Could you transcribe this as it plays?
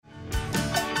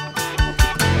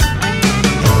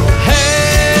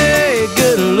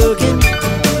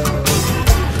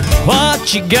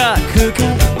what you got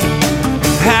cooking?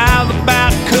 How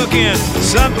about cooking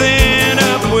something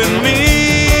up with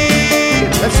me?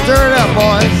 Let's stir it up,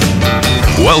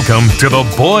 boys. Welcome to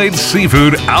the Boyd's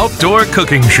Seafood Outdoor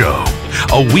Cooking Show,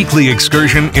 a weekly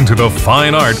excursion into the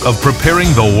fine art of preparing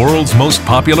the world's most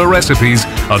popular recipes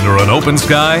under an open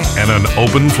sky and an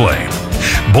open flame.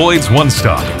 Boyd's One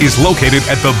Stop is located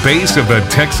at the base of the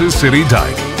Texas City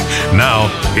Dike. Now,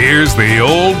 here's the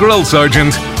old grill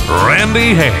sergeant,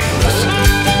 Randy Hayes.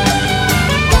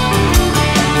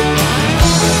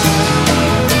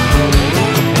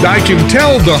 I can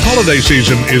tell the holiday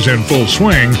season is in full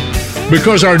swing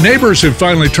because our neighbors have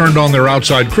finally turned on their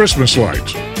outside Christmas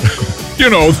lights. You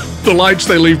know, the lights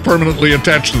they leave permanently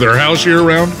attached to their house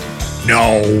year-round?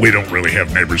 No, we don't really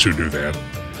have neighbors who do that.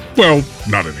 Well,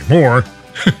 not anymore.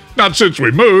 Not since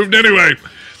we moved, anyway.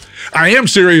 I am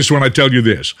serious when I tell you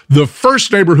this. The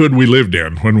first neighborhood we lived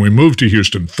in when we moved to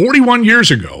Houston 41 years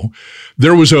ago,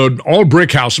 there was an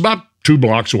all-brick house about 2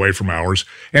 blocks away from ours,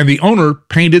 and the owner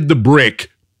painted the brick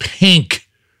pink.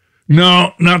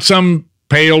 No, not some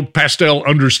pale, pastel,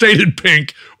 understated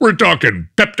pink. We're talking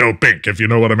Pepto pink, if you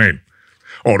know what I mean.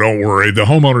 Oh, don't worry. The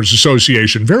Homeowners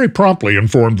Association very promptly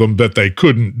informed them that they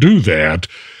couldn't do that.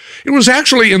 It was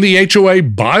actually in the HOA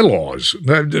bylaws,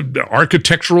 the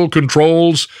architectural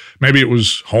controls. Maybe it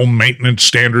was home maintenance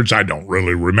standards. I don't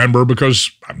really remember because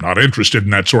I'm not interested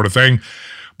in that sort of thing.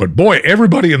 But boy,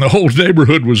 everybody in the whole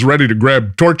neighborhood was ready to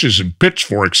grab torches and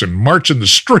pitchforks and march in the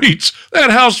streets. That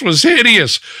house was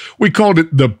hideous. We called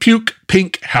it the Puke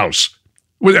Pink House.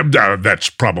 Well,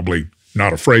 that's probably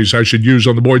not a phrase I should use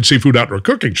on the Boyd Seafood Outdoor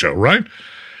Cooking Show, right?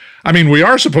 I mean, we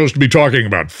are supposed to be talking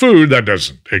about food. That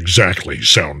doesn't exactly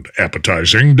sound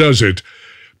appetizing, does it?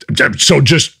 So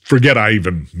just forget I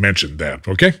even mentioned that,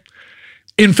 okay?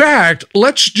 In fact,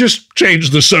 let's just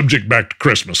change the subject back to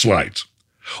Christmas lights.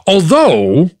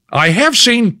 Although, I have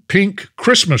seen pink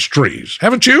Christmas trees,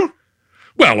 haven't you?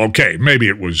 Well, okay, maybe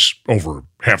it was over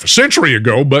half a century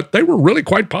ago, but they were really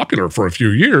quite popular for a few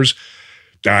years.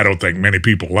 I don't think many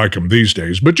people like them these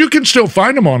days, but you can still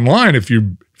find them online if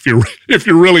you're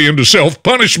really into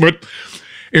self-punishment.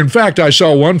 In fact, I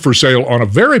saw one for sale on a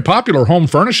very popular home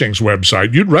furnishings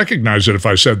website. You'd recognize it if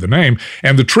I said the name,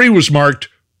 and the tree was marked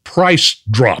price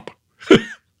drop.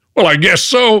 Well, I guess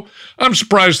so. I'm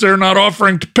surprised they're not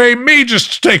offering to pay me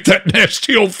just to take that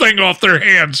nasty old thing off their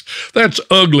hands. That's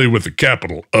ugly with a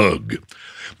capital Ugh.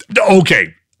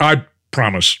 Okay, I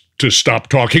promise to stop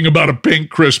talking about a pink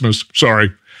Christmas.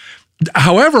 Sorry.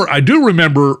 However, I do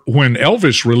remember when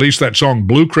Elvis released that song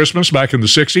Blue Christmas back in the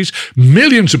 60s,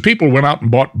 millions of people went out and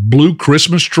bought blue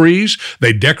Christmas trees.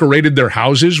 They decorated their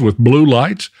houses with blue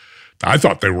lights. I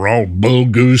thought they were all bull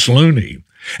goose loony.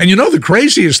 And you know, the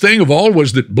craziest thing of all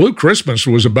was that Blue Christmas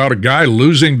was about a guy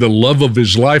losing the love of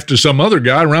his life to some other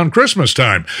guy around Christmas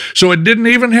time. So it didn't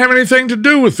even have anything to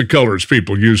do with the colors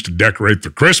people used to decorate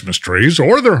their Christmas trees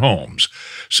or their homes.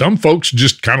 Some folks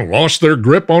just kind of lost their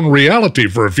grip on reality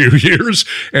for a few years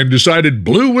and decided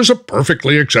blue was a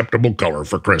perfectly acceptable color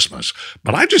for Christmas.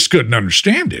 But I just couldn't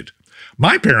understand it.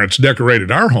 My parents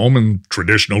decorated our home in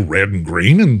traditional red and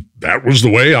green, and that was the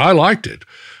way I liked it.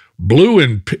 Blue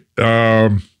and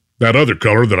that other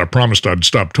color that I promised I'd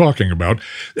stop talking about,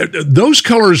 those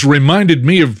colors reminded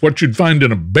me of what you'd find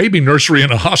in a baby nursery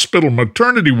in a hospital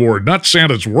maternity ward, not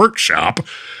Santa's workshop.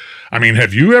 I mean,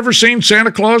 have you ever seen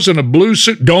Santa Claus in a blue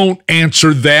suit? Don't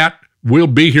answer that. We'll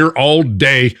be here all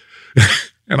day.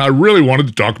 And I really wanted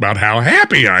to talk about how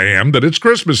happy I am that it's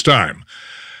Christmas time.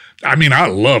 I mean, I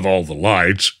love all the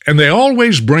lights, and they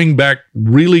always bring back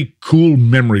really cool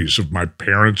memories of my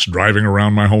parents driving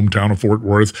around my hometown of Fort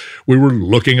Worth. We were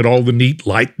looking at all the neat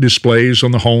light displays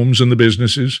on the homes and the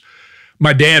businesses.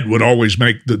 My dad would always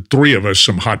make the three of us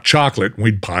some hot chocolate, and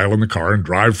we'd pile in the car and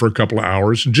drive for a couple of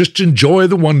hours and just enjoy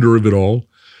the wonder of it all.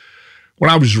 When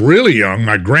I was really young,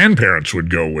 my grandparents would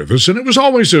go with us, and it was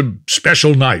always a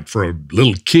special night for a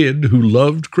little kid who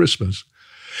loved Christmas.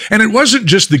 And it wasn't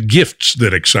just the gifts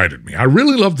that excited me. I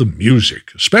really loved the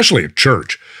music, especially at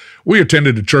church. We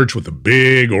attended a church with a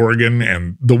big organ,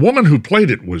 and the woman who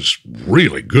played it was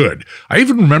really good. I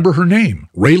even remember her name,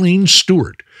 Raylene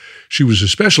Stewart. She was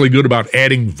especially good about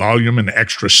adding volume and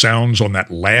extra sounds on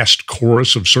that last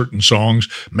chorus of certain songs,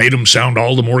 made them sound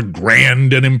all the more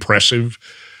grand and impressive.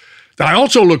 I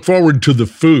also look forward to the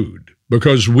food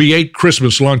because we ate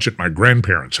Christmas lunch at my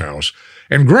grandparents' house.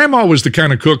 And Grandma was the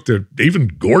kind of cook that even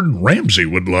Gordon Ramsay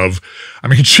would love. I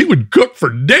mean, she would cook for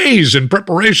days in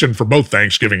preparation for both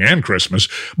Thanksgiving and Christmas,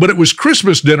 but it was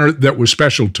Christmas dinner that was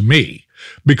special to me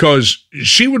because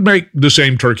she would make the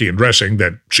same turkey and dressing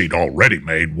that she'd already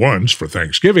made once for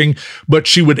Thanksgiving, but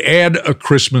she would add a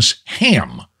Christmas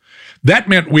ham. That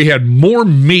meant we had more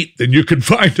meat than you could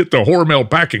find at the Hormel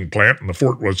packing plant in the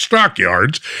Fort Worth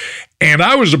stockyards. And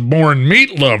I was a born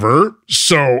meat lover,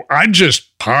 so I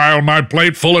just piled my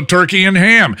plate full of turkey and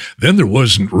ham. Then there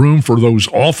wasn't room for those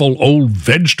awful old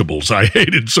vegetables I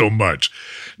hated so much.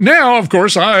 Now, of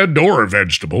course, I adore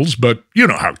vegetables, but you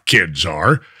know how kids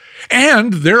are.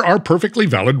 And there are perfectly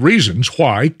valid reasons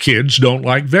why kids don't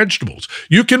like vegetables.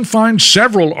 You can find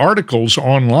several articles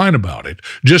online about it.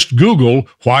 Just Google,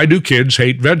 "Why do kids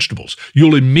hate vegetables?"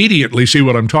 You'll immediately see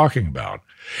what I'm talking about.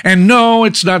 And no,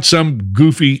 it's not some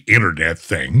goofy internet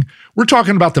thing. We're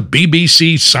talking about the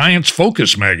BBC Science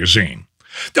Focus magazine.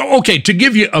 Okay, to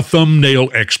give you a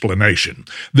thumbnail explanation,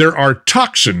 there are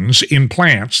toxins in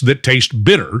plants that taste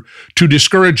bitter to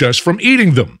discourage us from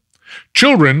eating them.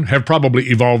 Children have probably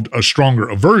evolved a stronger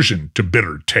aversion to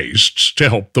bitter tastes to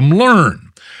help them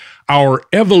learn. Our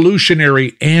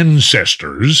evolutionary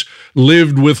ancestors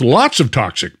lived with lots of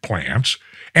toxic plants,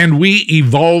 and we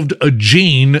evolved a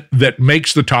gene that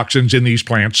makes the toxins in these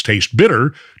plants taste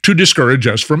bitter to discourage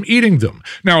us from eating them.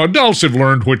 Now, adults have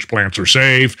learned which plants are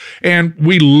safe, and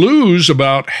we lose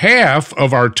about half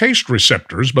of our taste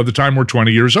receptors by the time we're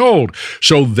 20 years old.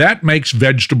 So that makes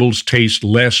vegetables taste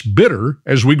less bitter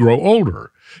as we grow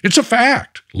older. It's a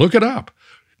fact. Look it up.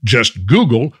 Just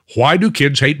Google, "Why do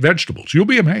kids hate vegetables?" You'll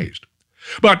be amazed.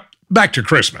 But back to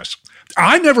Christmas.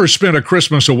 I never spent a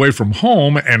Christmas away from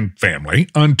home and family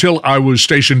until I was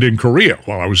stationed in Korea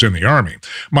while I was in the Army.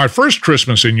 My first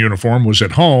Christmas in uniform was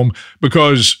at home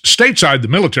because stateside the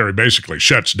military basically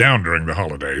shuts down during the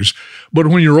holidays. But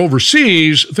when you're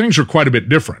overseas, things are quite a bit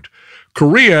different.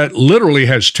 Korea literally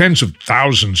has tens of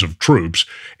thousands of troops,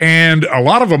 and a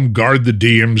lot of them guard the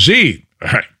DMZ.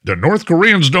 The North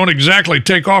Koreans don't exactly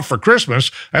take off for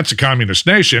Christmas. That's a communist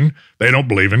nation. They don't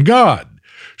believe in God.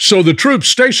 So the troops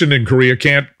stationed in Korea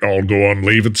can't all go on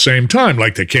leave at the same time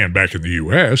like they can back in the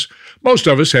U.S. Most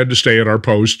of us had to stay at our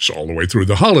posts all the way through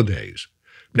the holidays.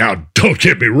 Now, don't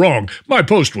get me wrong, my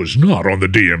post was not on the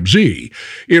DMZ.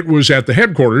 It was at the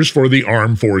headquarters for the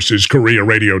Armed Forces Korea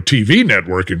Radio TV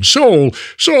network in Seoul,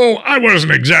 so I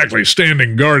wasn't exactly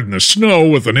standing guard in the snow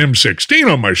with an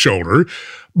M16 on my shoulder,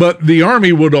 but the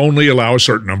Army would only allow a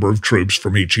certain number of troops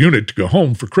from each unit to go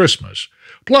home for Christmas.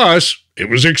 Plus, it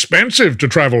was expensive to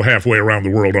travel halfway around the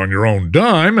world on your own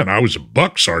dime, and I was a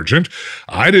buck sergeant.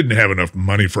 I didn't have enough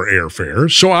money for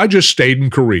airfare, so I just stayed in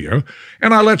Korea,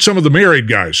 and I let some of the married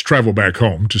guys travel back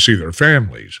home to see their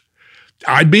families.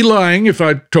 I'd be lying if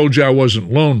I told you I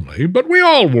wasn't lonely, but we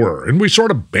all were, and we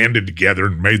sort of banded together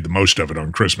and made the most of it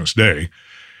on Christmas Day.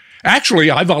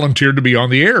 Actually, I volunteered to be on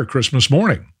the air Christmas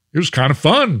morning. It was kind of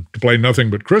fun to play nothing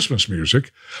but Christmas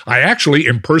music. I actually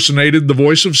impersonated the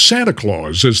voice of Santa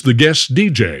Claus as the guest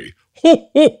DJ. Ho,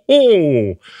 ho,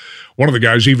 ho! One of the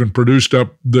guys even produced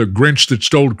up The Grinch That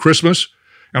Stole Christmas,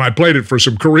 and I played it for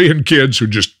some Korean kids who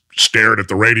just stared at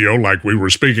the radio like we were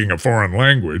speaking a foreign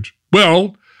language.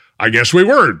 Well, I guess we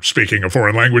were speaking a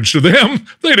foreign language to them.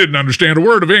 They didn't understand a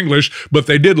word of English, but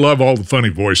they did love all the funny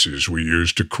voices we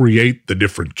used to create the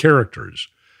different characters.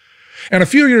 And a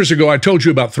few years ago, I told you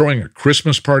about throwing a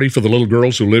Christmas party for the little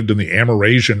girls who lived in the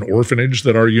Amerasian orphanage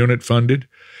that our unit funded.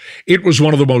 It was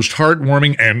one of the most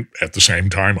heartwarming and, at the same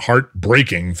time,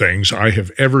 heartbreaking things I have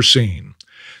ever seen.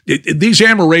 These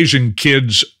Amerasian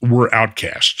kids were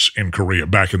outcasts in Korea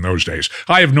back in those days.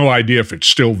 I have no idea if it's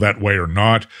still that way or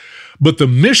not, but the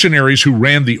missionaries who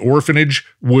ran the orphanage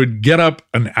would get up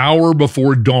an hour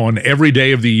before dawn every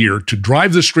day of the year to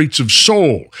drive the streets of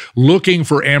Seoul looking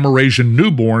for Amerasian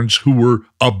newborns who were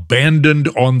abandoned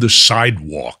on the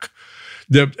sidewalk.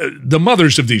 The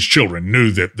mothers of these children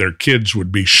knew that their kids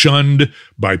would be shunned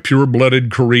by pure-blooded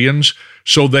Koreans,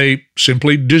 so they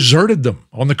simply deserted them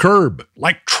on the curb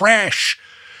like trash.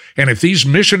 And if these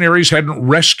missionaries hadn't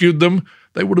rescued them,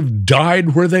 they would have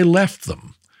died where they left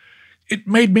them. It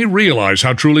made me realize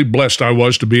how truly blessed I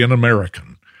was to be an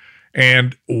American.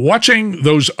 And watching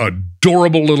those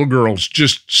adorable little girls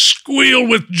just squeal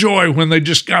with joy when they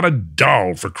just got a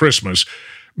doll for Christmas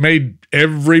made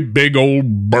every big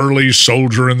old burly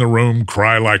soldier in the room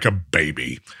cry like a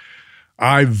baby.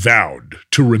 I vowed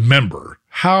to remember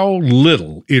how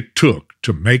little it took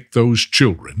to make those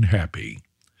children happy.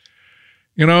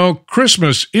 You know,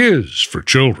 Christmas is for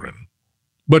children,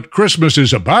 but Christmas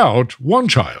is about one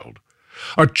child.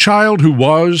 A child who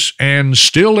was and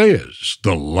still is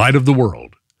the light of the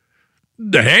world.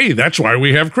 Hey, that's why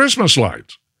we have Christmas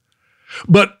lights.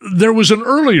 But there was an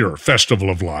earlier festival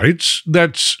of lights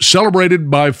that's celebrated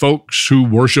by folks who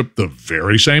worship the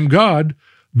very same God,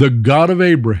 the God of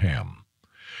Abraham.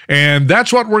 And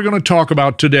that's what we're going to talk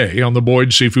about today on the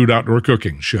Boyd Seafood Outdoor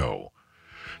Cooking Show.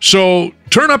 So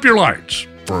turn up your lights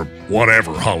or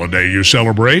whatever holiday you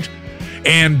celebrate.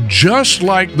 And just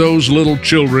like those little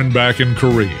children back in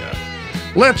Korea,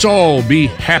 let's all be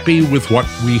happy with what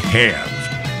we have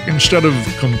instead of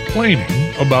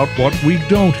complaining about what we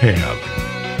don't have.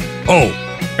 Oh,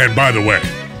 and by the way,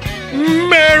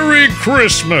 Merry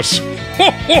Christmas!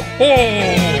 Ho, ho,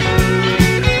 ho!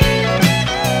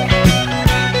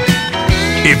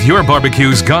 If your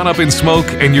barbecue's gone up in smoke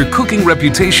and your cooking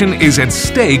reputation is at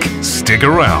stake, stick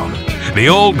around. The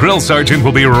old grill sergeant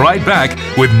will be right back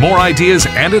with more ideas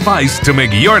and advice to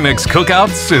make your next cookout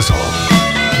sizzle.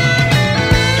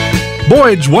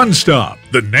 Boyd's One Stop.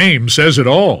 The name says it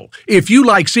all. If you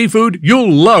like seafood,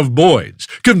 you'll love Boyd's.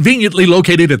 Conveniently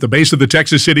located at the base of the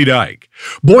Texas City Dike.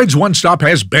 Boyd's One Stop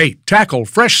has bait, tackle,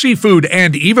 fresh seafood,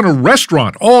 and even a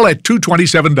restaurant, all at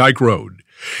 227 Dike Road.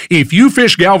 If you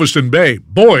fish Galveston Bay,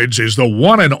 Boyd's is the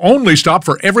one and only stop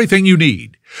for everything you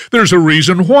need. There's a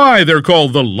reason why they're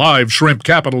called the live shrimp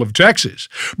capital of Texas.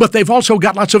 But they've also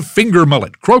got lots of finger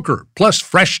mullet, croaker, plus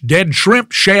fresh dead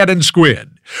shrimp, shad, and squid.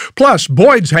 Plus,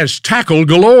 Boyd's has tackle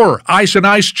galore, ice and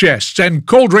ice chests, and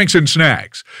cold drinks and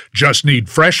snacks. Just need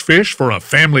fresh fish for a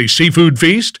family seafood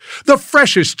feast? The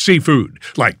freshest seafood,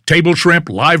 like table shrimp,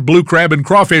 live blue crab, and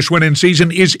crawfish when in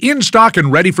season, is in stock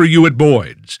and ready for you at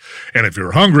Boyd's. And if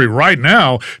you're hungry right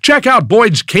now, check out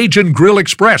Boyd's Cajun Grill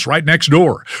Express right next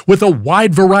door, with a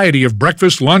wide variety of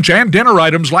breakfast, lunch, and dinner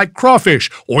items like crawfish,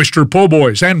 oyster po'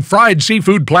 boys, and fried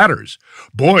seafood platters.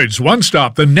 Boyd's One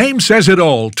Stop, the name says it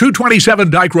all, 227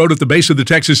 Dike Road at the base of the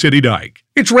Texas City Dike.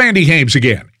 It's Randy Hames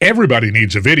again. Everybody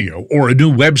needs a video or a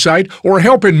new website or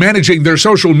help in managing their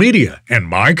social media, and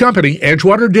my company,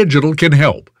 Edgewater Digital, can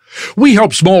help. We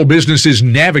help small businesses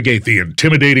navigate the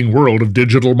intimidating world of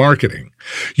digital marketing.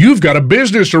 You've got a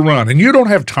business to run, and you don't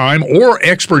have time or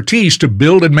expertise to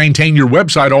build and maintain your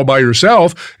website all by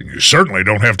yourself, and you certainly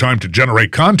don't have time to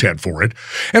generate content for it.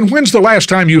 And when's the last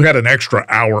time you had an extra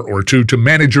hour or two to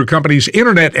manage your company's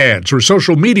internet ads or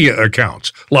social media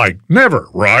accounts? Like never,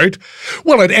 right?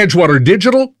 Well, at Edgewater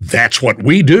Digital, that's what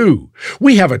we do.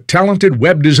 We have a talented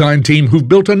web design team who've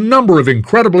built a number of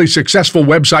incredibly successful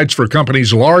websites for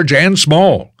companies large and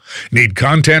small. Need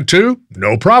content too?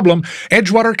 No problem.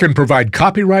 Edgewater can provide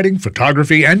copywriting,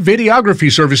 photography, and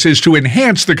videography services to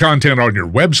enhance the content on your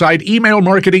website, email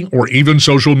marketing, or even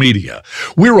social media.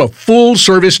 We're a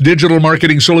full-service digital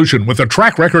marketing solution with a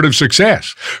track record of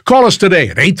success. Call us today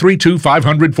at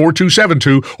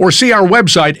 832-500-4272 or see our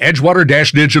website,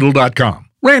 edgewater-digital.com.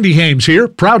 Randy Hames here,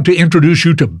 proud to introduce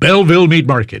you to Belleville Meat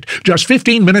Market, just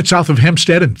 15 minutes south of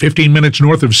Hempstead and 15 minutes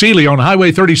north of Sealy on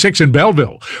Highway 36 in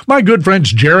Belleville. My good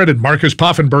friends Jared and Marcus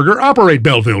Poffenberger operate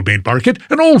Belleville Meat Market,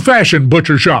 an old-fashioned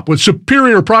butcher shop with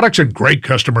superior products and great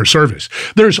customer service.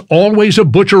 There's always a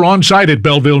butcher on site at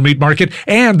Belleville Meat Market,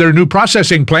 and their new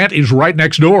processing plant is right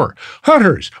next door.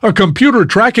 Hunters, a computer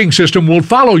tracking system will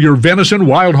follow your venison,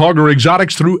 wild hog, or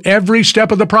exotics through every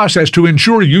step of the process to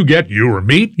ensure you get your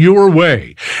meat your way.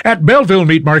 At Belleville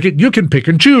Meat Market, you can pick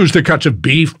and choose the cuts of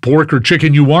beef, pork, or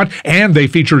chicken you want, and they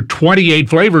feature 28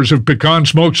 flavors of pecan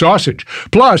smoked sausage.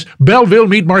 Plus, Belleville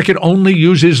Meat Market only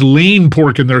uses lean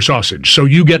pork in their sausage, so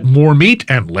you get more meat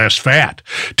and less fat.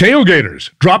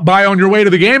 Tailgaters, drop by on your way to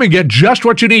the game and get just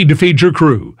what you need to feed your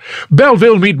crew.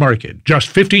 Belleville Meat Market, just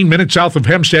 15 minutes south of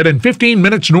Hempstead and 15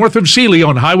 minutes north of Sealy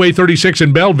on Highway 36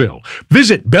 in Belleville.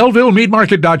 Visit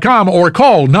BellevilleMeatMarket.com or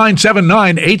call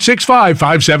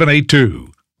 979-865-5782.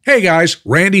 Hey guys,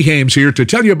 Randy Hames here to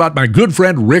tell you about my good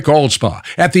friend Rick Allspa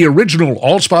at the original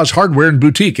Allspa's Hardware and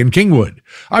Boutique in Kingwood.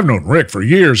 I've known Rick for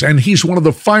years, and he's one of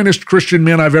the finest Christian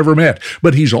men I've ever met,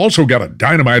 but he's also got a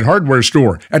dynamite hardware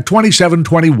store at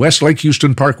 2720 West Lake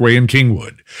Houston Parkway in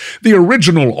Kingwood. The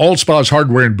original Allspa's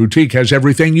Hardware and Boutique has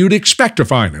everything you'd expect to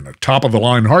find in a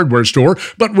top-of-the-line hardware store,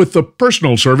 but with the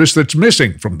personal service that's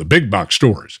missing from the big box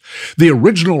stores. The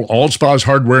original Allspa's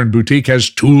Hardware and Boutique has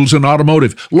tools and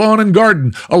automotive, lawn and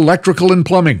garden, electrical and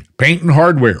plumbing, paint and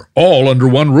hardware, all under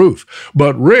one roof.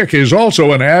 But Rick is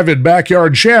also an avid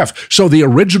backyard chef, so the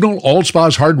original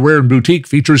Allspa's Hardware and Boutique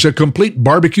features a complete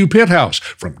barbecue pit house.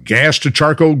 From gas to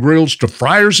charcoal grills to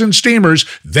fryers and steamers,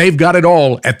 they've got it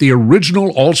all at the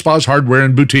original Allspa's Hardware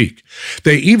and Boutique.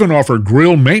 They even offer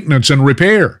grill maintenance and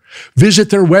repair. Visit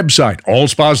their website,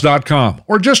 allspas.com,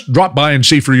 or just drop by and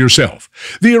see for yourself.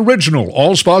 The original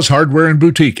Allspa's Hardware and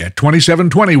Boutique at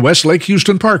 2720 West Lake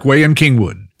Houston Parkway in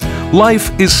Kingwood.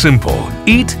 Life is simple.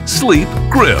 Eat, sleep,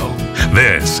 grill.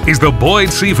 This is the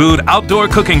Boyd Seafood Outdoor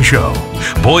Cooking Show.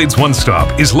 Boyd's One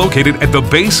Stop is located at the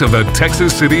base of the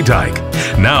Texas City Dike.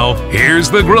 Now, here's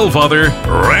the grill father,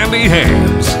 Randy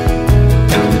Hames.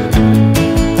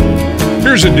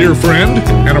 Here's a dear friend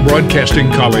and a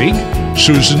broadcasting colleague,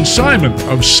 Susan Simon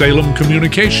of Salem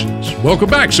Communications. Welcome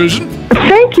back, Susan.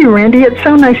 Thank you, Randy. It's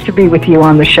so nice to be with you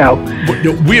on the show.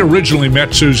 We originally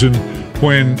met Susan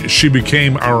when she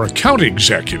became our account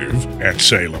executive at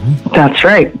Salem. That's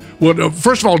right. Well,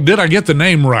 first of all, did I get the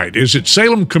name right? Is it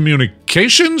Salem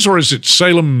Communications or is it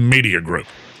Salem Media Group?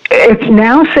 It's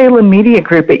now Salem Media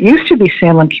Group. It used to be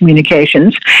Salem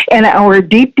Communications, and our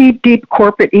deep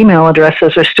corporate email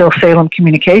addresses are still Salem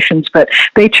Communications, but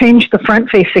they changed the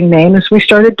front-facing name as we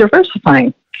started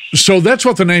diversifying. So that's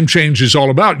what the name change is all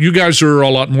about. You guys are a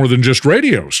lot more than just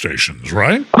radio stations,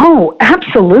 right? Oh,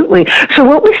 absolutely. So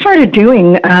what we started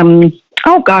doing,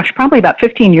 probably about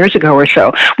 15 years ago or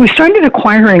so, we started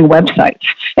acquiring websites.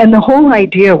 And the whole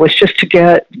idea was just to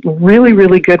get really,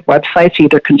 really good websites,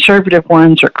 either conservative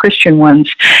ones or Christian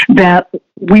ones, that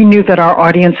we knew that our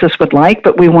audiences would like,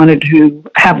 but we wanted to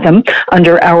have them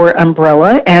under our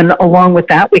umbrella. And along with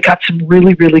that, we got some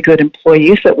really, really good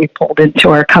employees that we pulled into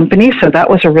our company. So that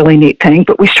was a really neat thing.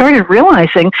 But we started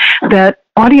realizing that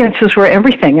audiences were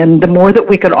everything. And the more that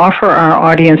we could offer our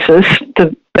audiences,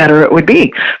 the better it would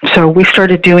be. So we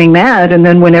started doing that. And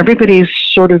then when everybody's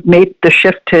sort of made the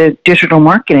shift to digital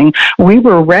marketing, we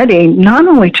were ready not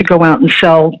only to go out and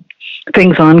sell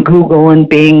things on Google and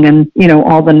Bing and,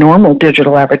 all the normal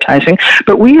digital advertising,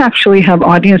 but we actually have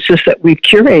audiences that we've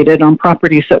curated on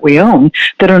properties that we own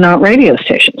that are not radio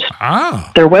stations.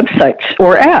 They're websites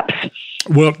or apps.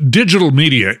 Well, digital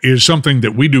media is something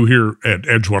that we do here at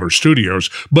Edgewater Studios,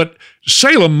 but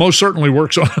Salem most certainly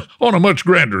works on a much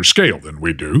grander scale than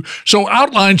we do. So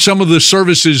outline some of the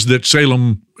services that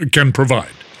Salem can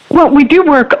provide. Well, we do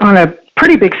work on a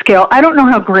pretty big scale. I don't know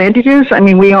how grand it is. I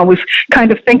mean, we always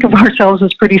kind of think of ourselves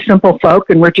as pretty simple folk,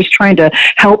 and we're just trying to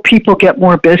help people get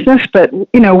more business. But,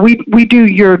 we do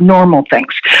your normal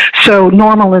things. So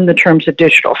normal in the terms of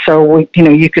digital. So,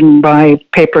 you can buy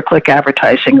pay-per-click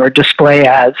advertising or display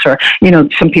ads, or,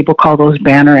 some people call those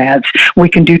banner ads. We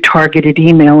can do targeted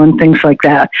email and things like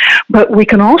that. But we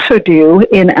can also do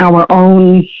in our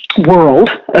own world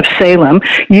of Salem,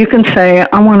 you can say,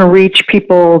 I want to reach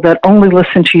people that only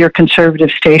listen to your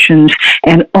conservative stations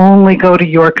and only go to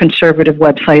your conservative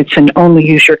websites and only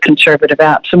use your conservative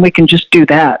apps. And we can just do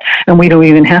that. And we don't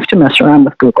even have to mess around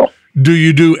with Google. Do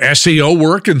you do SEO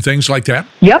work and things like that?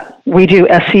 Yep. We do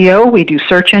SEO. We do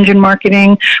search engine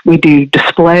marketing. We do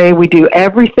display. We do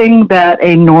everything that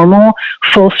a normal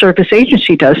full-service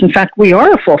agency does. In fact, we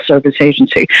are a full-service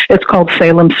agency. It's called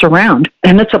Salem Surround,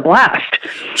 and it's a blast.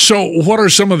 So what are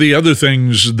some of the other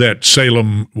things that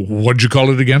Salem, what'd you call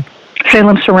it again?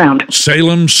 Salem Surround.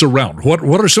 Salem Surround. What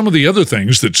are some of the other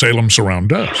things that Salem Surround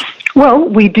does? Well,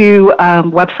 we do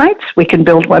websites. We can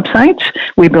build websites.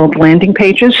 We build landing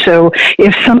pages. So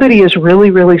if somebody is really,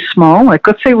 really small, like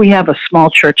let's say we have a small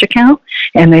church account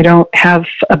and they don't have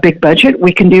a big budget,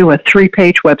 we can do a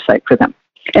 3-page website for them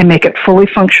and make it fully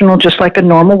functional, just like a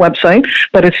normal website,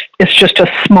 but it's just a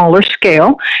smaller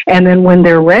scale. And then when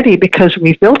they're ready, because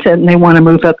we've built it and they want to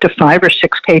move up to 5 or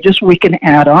 6 pages, we can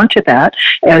add on to that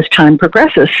as time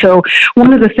progresses. So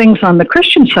one of the things on the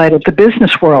Christian side of the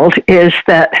business world is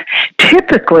that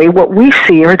typically what we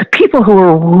see are the people who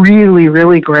are really,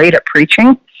 really great at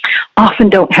preaching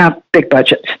often don't have big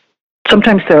budgets.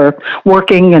 Sometimes they're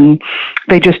working and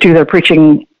they just do their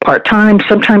preaching part-time.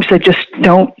 Sometimes they just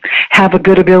don't have a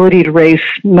good ability to raise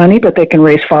money, but they can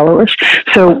raise followers.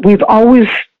 So we've always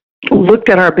looked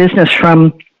at our business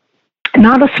from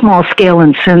not a small scale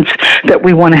in the sense that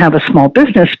we want to have a small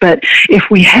business, but if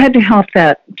we had to help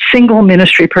that single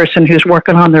ministry person who's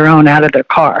working on their own out of their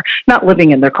car, not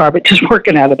living in their car, but just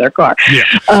working out of their car,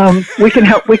 we can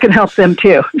help them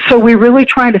too. So we really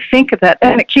try to think of that,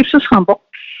 and it keeps us humble.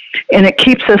 And it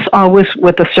keeps us always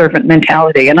with a servant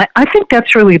mentality. And I think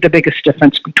that's really the biggest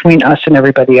difference between us and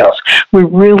everybody else. We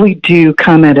really do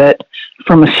come at it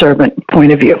from a servant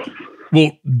point of view.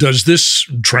 Well, does this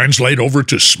translate over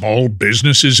to small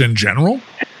businesses in general?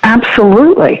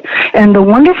 Absolutely. And the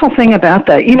wonderful thing about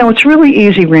that, it's really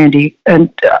easy, Randy.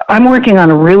 And I'm working on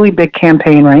a really big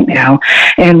campaign right now.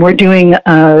 And we're doing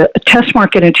a test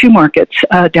market in 2 markets,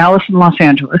 Dallas and Los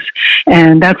Angeles.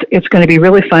 And it's going to be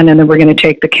really fun. And then we're going to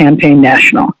take the campaign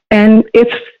national. And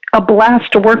it's a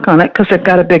blast to work on it because they've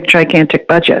got a big, gigantic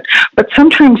budget. But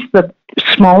sometimes the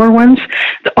smaller ones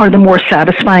are the more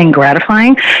satisfying,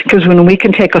 gratifying, because when we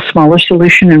can take a smaller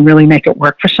solution and really make it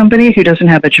work for somebody who doesn't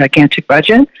have a gigantic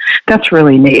budget, that's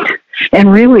really neat.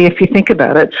 And really, if you think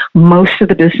about it, most of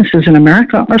the businesses in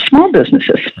America are small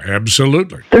businesses.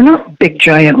 Absolutely. They're not big,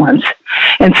 giant ones.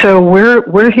 And so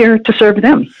we're here to serve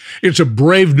them. It's a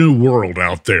brave new world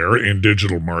out there in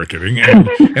digital marketing.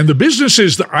 And the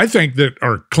businesses that I think that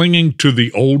are clinging to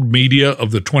the old media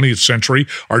of the 20th century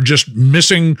are just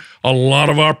missing a lot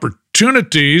of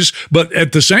opportunities. But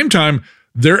at the same time,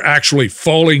 they're actually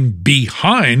falling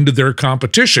behind their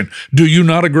competition. Do you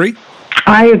not agree?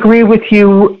 I agree with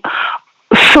you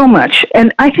so much.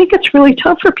 And I think it's really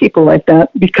tough for people like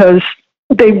that because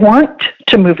they want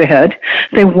to move ahead.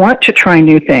 They want to try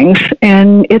new things.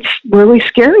 And it's really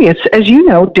scary. It's, as you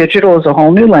know, digital is a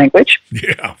whole new language.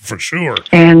 Yeah, for sure.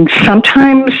 And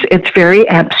sometimes it's very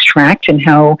abstract in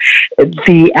how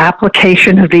the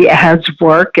application of the ads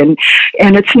work. And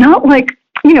it's not like,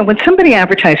 you know, when somebody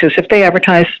advertises, if they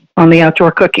advertise on the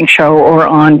Outdoor Cooking Show or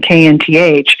on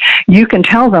KNTH, you can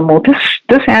tell them, well, this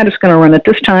ad is going to run at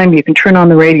this time. You can turn on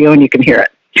the radio and you can hear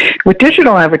it. With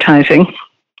digital advertising,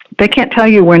 they can't tell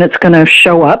you when it's going to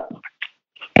show up,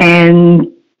 and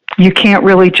you can't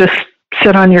really just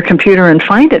sit on your computer and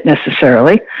find it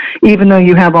necessarily, even though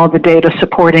you have all the data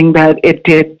supporting that it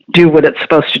did do what it's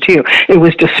supposed to do. It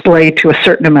was displayed to a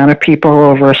certain amount of people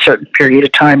over a certain period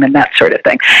of time and that sort of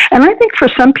thing. And I think for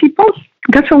some people,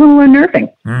 that's a little unnerving.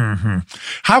 Mm-hmm.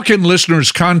 How can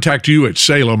listeners contact you at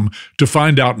Salem to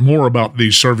find out more about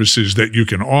these services that you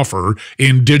can offer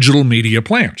in digital media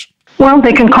plans? Well,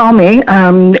 they can call me,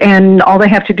 and all they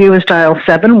have to do is dial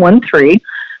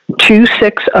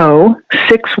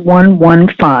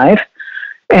 713-260-6115,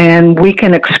 and we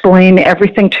can explain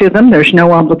everything to them. There's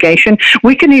no obligation.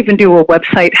 We can even do a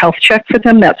website health check for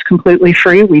them. That's completely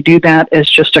free. We do that as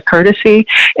just a courtesy,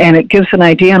 and it gives an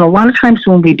idea. And a lot of times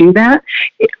when we do that,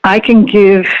 I can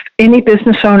give any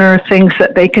business owner things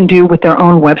that they can do with their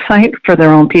own website for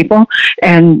their own people.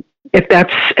 And if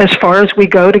that's as far as we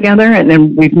go together and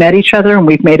then we've met each other and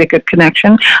we've made a good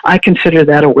connection, I consider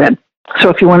that a win. So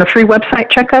if you want a free website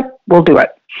checkup, we'll do it.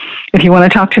 If you want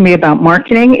to talk to me about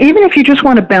marketing, even if you just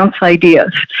want to bounce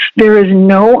ideas, there is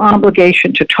no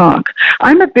obligation to talk.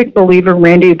 I'm a big believer,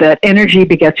 Randy, that energy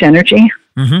begets energy.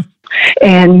 Mm-hmm.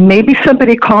 And maybe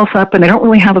somebody calls up and they don't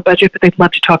really have a budget, but they'd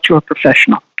love to talk to a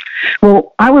professional.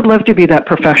 Well, I would love to be that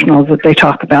professional that they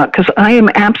talk about, because I am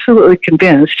absolutely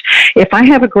convinced if I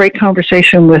have a great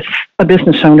conversation with a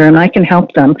business owner and I can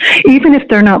help them, even if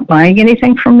they're not buying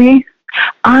anything from me,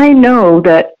 I know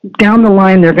that down the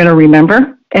line they're going to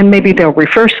remember, and maybe they'll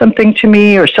refer something to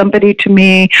me or somebody to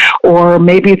me, or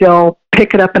maybe they'll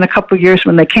pick it up in a couple of years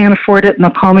when they can't afford it and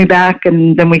they'll call me back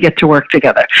and then we get to work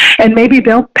together. And maybe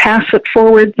they'll pass it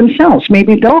forward themselves.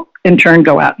 Maybe they'll in turn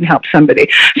go out and help somebody.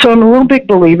 So I'm a real big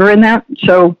believer in that.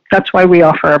 So that's why we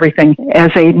offer everything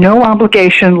as a no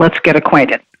obligation, let's get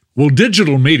acquainted. Well,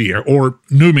 digital media, or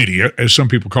new media, as some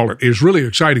people call it, is really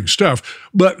exciting stuff.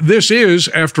 But this is,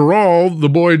 after all, the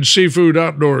Boyd Seafood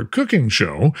Outdoor Cooking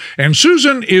Show. And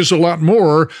Susan is a lot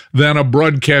more than a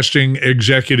broadcasting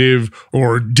executive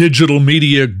or digital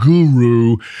media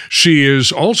guru. She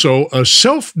is also a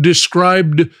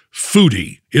self-described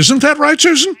foodie. Isn't that right,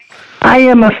 Susan? I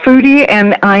am a foodie,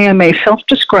 and I am a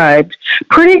self-described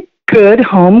pretty good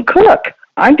home cook.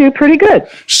 I do pretty good.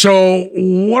 So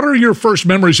what are your first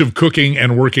memories of cooking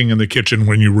and working in the kitchen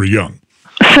when you were young?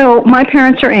 So my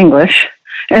parents are English,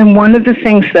 and one of the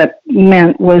things that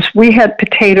meant was we had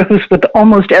potatoes with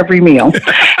almost every meal.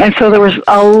 And so there was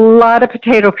a lot of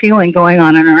potato peeling going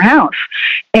on in our house.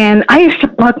 And I used to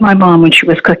bug my mom when she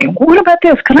was cooking. What about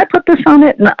this? Can I put this on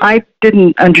it? And I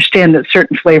didn't understand that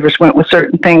certain flavors went with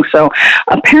certain things. So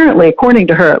apparently, according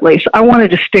to her at least, I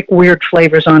wanted to stick weird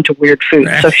flavors onto weird food.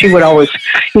 So she would always,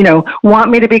 want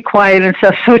me to be quiet and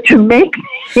stuff. So to make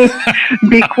me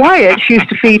be quiet, she used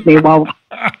to feed me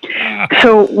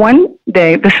So one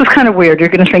day, this is kind of weird. You're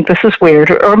going to think this is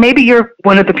weird, or maybe you're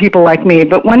one of the people like me,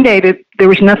 but one day there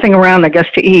was nothing around, I guess,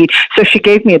 to eat. So she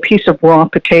gave me a piece of raw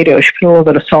potato. She put a little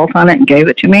bit of salt on it and gave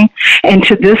it to me. And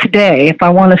to this day, if I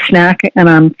want a snack and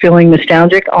I'm feeling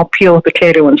nostalgic, I'll peel a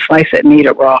potato and slice it and eat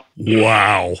it raw.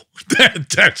 Wow.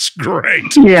 That's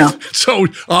great. Yeah. So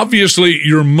obviously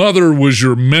your mother was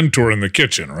your mentor in the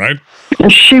kitchen, right?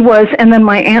 She was. And then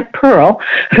my Aunt Pearl,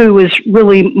 who was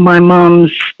really my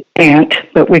mom's aunt,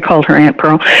 but we called her Aunt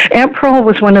Pearl. Aunt Pearl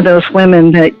was one of those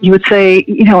women that you would say,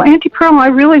 Auntie Pearl, I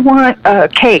really want a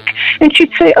cake. And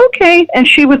she'd say, okay. And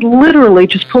she would literally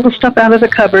just pull the stuff out of the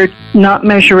cupboard, not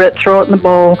measure it, throw it in the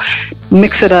bowl,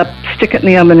 mix it up, stick it in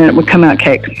the oven, and it would come out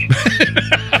cake.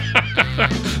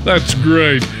 That's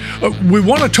great. We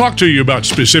want to talk to you about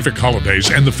specific holidays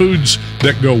and the foods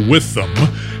that go with them.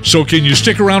 So can you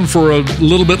stick around for a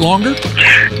little bit longer?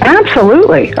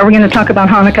 Absolutely. Are we going to talk about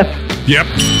Hannukah? Yep.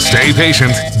 Stay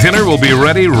patient. Dinner will be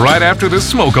ready right after the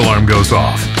smoke alarm goes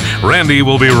off. Randy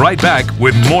will be right back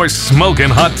with more smoking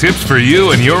hot tips for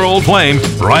you and your old flame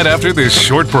right after this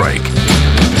short break.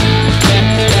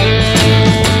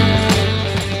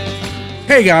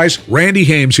 Hey guys, Randy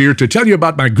Hames here to tell you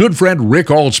about my good friend Rick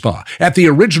Allspa at the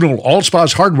original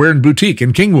Allspa's Hardware and Boutique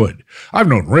in Kingwood. I've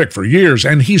known Rick for years,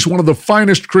 and he's one of the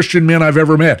finest Christian men I've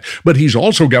ever met, but he's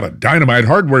also got a dynamite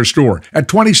hardware store at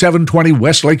 2720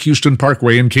 West Lake Houston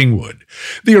Parkway in Kingwood.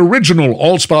 The original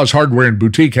Allspa's Hardware and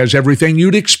Boutique has everything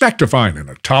you'd expect to find in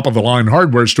a top-of-the-line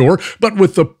hardware store, but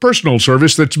with the personal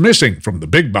service that's missing from the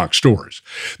big box stores.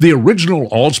 The original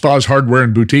Allspa's Hardware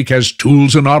and Boutique has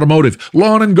tools and automotive,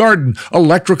 lawn and garden,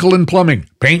 electrical and plumbing,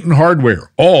 paint and hardware,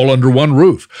 all under one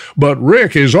roof. But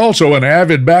Rick is also an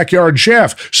avid backyard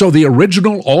chef, so the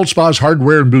original Allspa's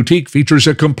Hardware and Boutique features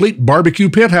a complete barbecue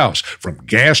pit house. From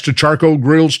gas to charcoal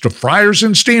grills to fryers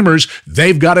and steamers,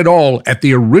 they've got it all at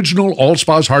the original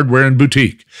Allspa's Hardware and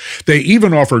Boutique. They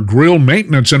even offer grill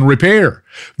maintenance and repair.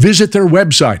 Visit their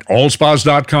website,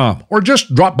 allspas.com, or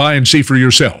just drop by and see for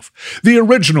yourself. The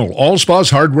original Allspa's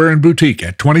Hardware and Boutique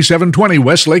at 2720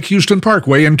 West Lake Houston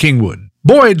Parkway in Kingwood.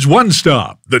 Boyd's One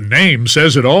Stop. The name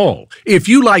says it all. If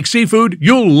you like seafood,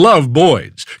 you'll love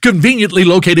Boyd's. Conveniently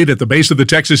located at the base of the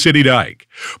Texas City Dike.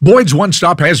 Boyd's One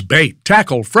Stop has bait,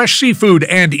 tackle, fresh seafood,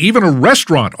 and even a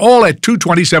restaurant, all at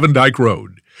 227 Dike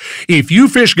Road. If you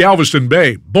fish Galveston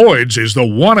Bay, Boyd's is the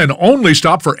one and only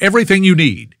stop for everything you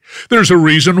need. There's a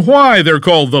reason why they're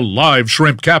called the live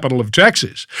shrimp capital of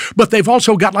Texas. But they've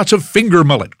also got lots of finger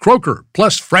mullet, croaker,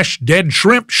 plus fresh dead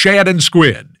shrimp, shad, and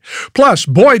squid. Plus,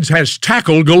 Boyd's has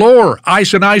tackle galore,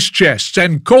 ice and ice chests,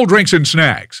 and cold drinks and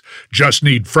snacks. Just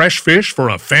need fresh fish for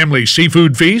a family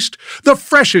seafood feast? The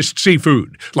freshest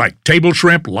seafood, like table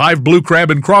shrimp, live blue crab,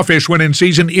 and crawfish when in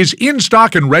season, is in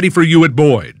stock and ready for you at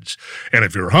Boyd's. And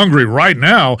if you're hungry right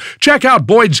now, check out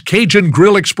Boyd's Cajun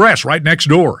Grill Express right next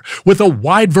door, with a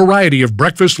wide variety of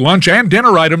breakfast, lunch, and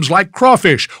dinner items like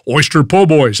crawfish, oyster po'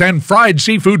 boys, and fried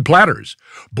seafood platters.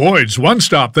 Boyd's One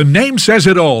Stop, the name says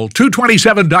it all,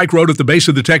 227 Dike Road at the base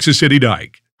of the Texas City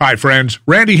Dike. Hi friends,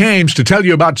 Randy Hames to tell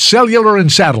you about Cellular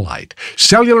and Satellite.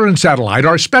 Cellular and Satellite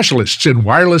are specialists in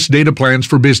wireless data plans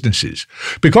for businesses.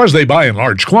 Because they buy in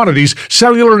large quantities,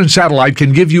 Cellular and Satellite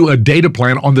can give you a data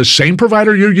plan on the same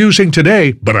provider you're using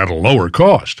today, but at a lower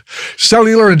cost.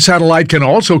 Cellular and Satellite can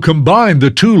also combine the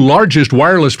two largest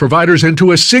wireless providers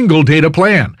into a single data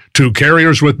plan. Two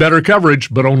carriers with better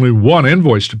coverage, but only one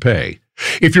invoice to pay.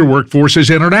 If your workforce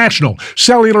is international,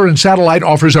 Cellular and Satellite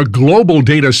offers a global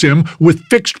data SIM with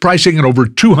fixed pricing in over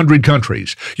 200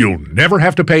 countries. You'll never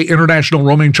have to pay international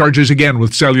roaming charges again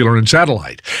with Cellular and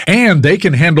Satellite. And they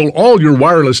can handle all your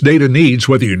wireless data needs,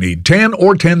 whether you need 10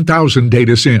 or 10,000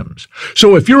 data SIMs.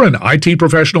 So if you're an IT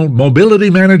professional,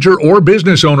 mobility manager, or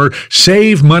business owner,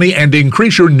 save money and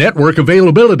increase your network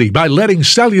availability by letting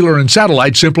Cellular and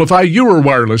Satellite simplify your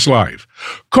wireless life.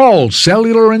 Call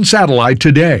Cellular and Satellite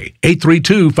today,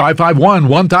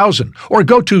 832-551-1000, or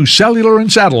go to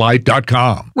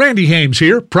cellularandsatellite.com. Randy Hames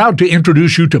here, proud to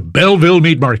introduce you to Belleville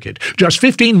Meat Market, just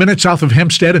 15 minutes south of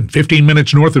Hempstead and 15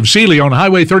 minutes north of Sealy on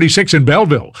Highway 36 in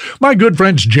Belleville. My good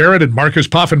friends Jared and Marcus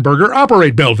Poffenberger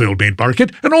operate Belleville Meat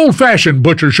Market, an old-fashioned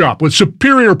butcher shop with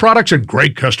superior products and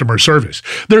great customer service.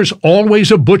 There's always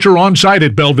a butcher on site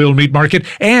at Belleville Meat Market,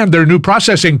 and their new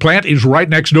processing plant is right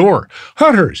next door.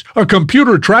 Hunters, a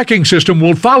computer tracking system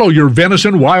will follow your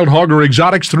venison, wild hog, or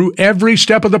exotics through every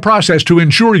step of the process to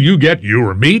ensure you get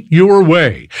your meat your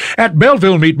way. At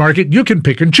Belleville Meat Market, you can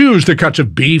pick and choose the cuts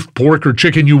of beef, pork, or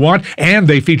chicken you want, and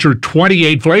they feature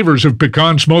 28 flavors of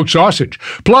pecan smoked sausage.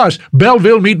 Plus,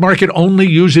 Belleville Meat Market only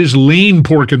uses lean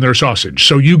pork in their sausage,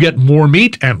 so you get more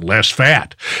meat and less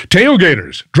fat.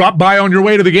 Tailgaters, drop by on your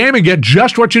way to the game and get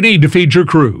just what you need to feed your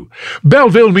crew.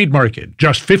 Belleville Meat Market,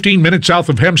 just 15 minutes south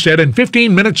of Hempstead and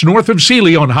 15 minutes north of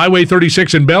Sealy on Highway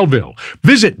 36 in Belleville.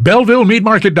 Visit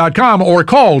BellevilleMeatMarket.com or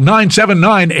call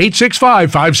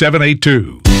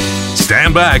 979-865-5782.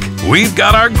 Stand back, we've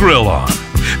got our grill on.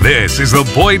 This is the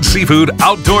Boyd's Seafood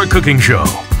Outdoor Cooking Show.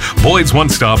 Boyd's One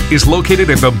Stop is located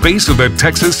at the base of the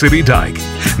Texas City Dike.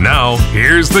 Now,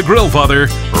 here's the grill father,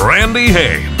 Randy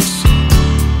Hames.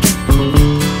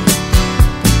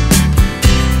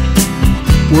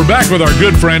 We're back with our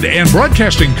good friend and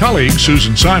broadcasting colleague,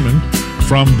 Susan Simon,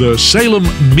 from the Salem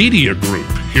Media Group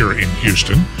here in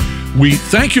Houston. We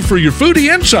thank you for your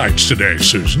foodie insights today,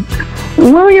 Susan.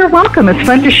 Well, you're welcome. It's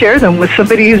fun to share them with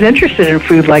somebody who's interested in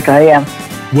food like I am.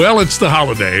 Well, it's the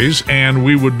holidays, and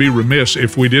we would be remiss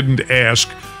if we didn't ask,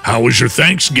 how was your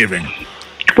Thanksgiving?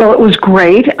 Well, it was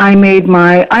great.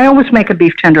 I always make a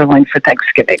beef tenderloin for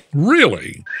Thanksgiving.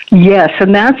 Really? Yes,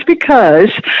 and that's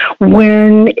because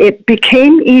when it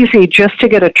became easy just to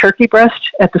get a turkey breast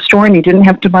at the store and you didn't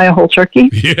have to buy a whole turkey,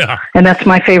 Yeah. and that's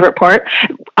my favorite part,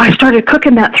 I started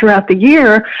cooking that throughout the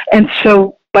year, and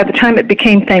so by the time it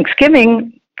became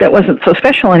Thanksgiving, that wasn't so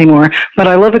special anymore. But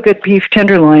I love a good beef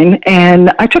tenderloin,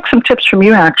 and I took some tips from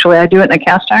you, actually. I do it in a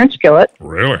cast iron skillet.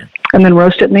 Really? And then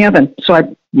roast it in the oven.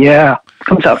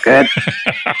 Comes out good.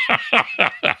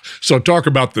 So talk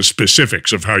about the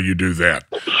specifics of how you do that.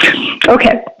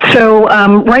 Okay, so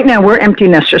right now we're empty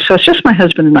nesters, so it's just my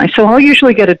husband and I. So I'll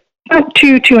usually get about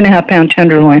 2.5 pound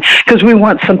tenderloin because we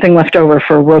want something left over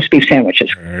for roast beef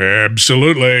sandwiches.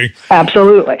 Absolutely.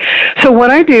 So what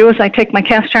I do is I take my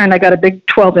cast iron. I got a big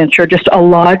 12-inch or just a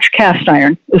Lodge cast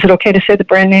iron. Is it okay to say the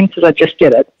brand name because I just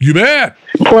did it? You bet.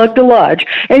 Plug the Lodge.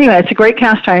 Anyway, it's a great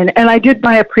cast iron, and I did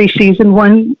buy a pre-seasoned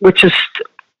one, which is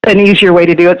an easier way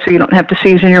to do it so you don't have to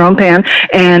season your own pan,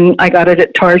 and I got it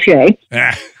at Target.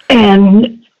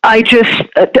 And I just,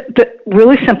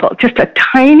 really simple, just a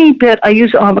tiny bit, I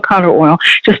use avocado oil,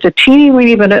 just a teeny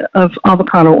weeny bit of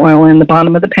avocado oil in the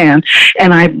bottom of the pan,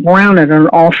 and I brown it on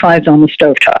all sides on the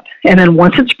stovetop. And then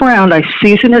once it's browned, I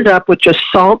season it up with just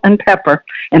salt and pepper,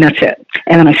 and that's it.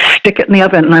 And then I stick it in the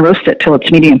oven and I roast it till it's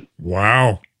medium.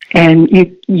 Wow. And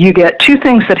you get two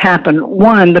things that happen.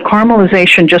 One, the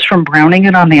caramelization just from browning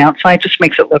it on the outside just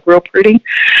makes it look real pretty.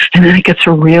 And then it gets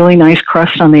a really nice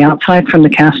crust on the outside from the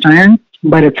cast iron,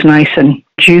 but it's nice and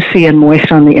juicy and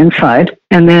moist on the inside.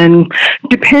 And then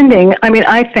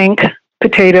I think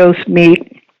potatoes,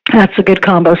 meat, that's a good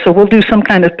combo. So we'll do some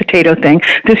kind of potato thing.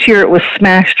 This year it was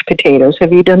smashed potatoes.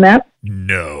 Have you done that?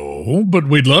 No, but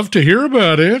we'd love to hear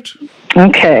about it.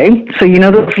 Okay. So you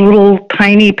know those little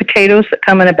tiny potatoes that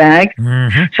come in a bag?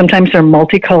 Mm-hmm. Sometimes they're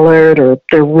multicolored or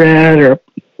they're red or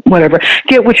whatever.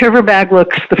 Get whichever bag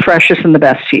looks the freshest and the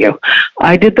best to you.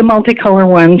 I did the multicolor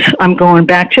ones. I'm going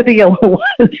back to the yellow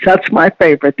ones. That's my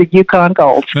favorite, the Yukon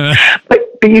Golds.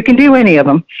 But you can do any of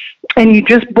them. And you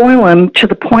just boil them to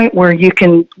the point where you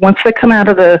can, once they come out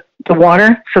of the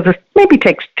water, so this maybe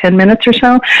takes 10 minutes or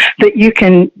so, that you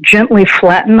can gently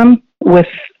flatten them with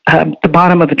the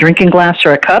bottom of a drinking glass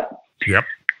or a cup. Yep.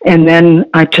 And then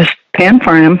I just pan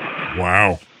fry them.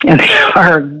 Wow. And they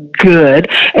are good.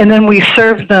 And then we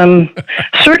serve them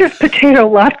sort of potato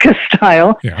latke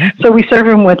style. Yeah. So we serve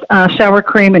them with sour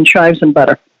cream and chives and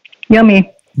butter.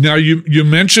 Yummy. Now, you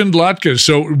mentioned latkes,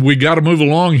 so we got to move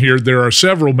along here. There are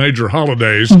several major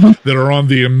holidays that are on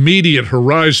the immediate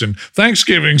horizon.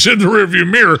 Thanksgiving's in the rearview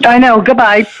mirror. I know.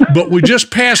 Goodbye. But we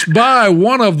just passed by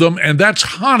one of them, and that's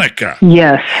Hannukah.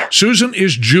 Yes. Susan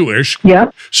is Jewish.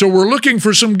 Yep. So we're looking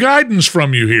for some guidance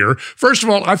from you here. First of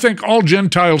all, I think all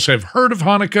Gentiles have heard of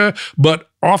Hannukah, but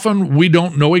often we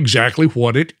don't know exactly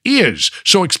what it is.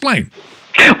 So explain.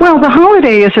 Well, the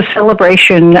holiday is a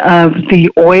celebration of the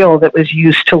oil that was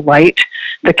used to light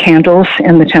the candles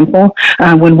in the temple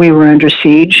when we were under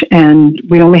siege, and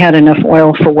we only had enough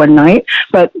oil for one night,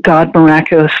 but God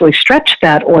miraculously stretched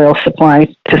that oil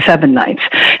supply to 7 nights.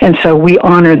 And so we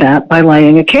honor that by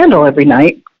lighting a candle every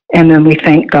night. And then we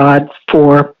thank God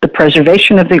for the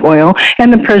preservation of the oil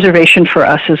and the preservation for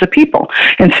us as a people.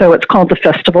 And so it's called the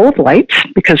Festival of Lights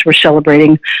because we're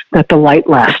celebrating that the light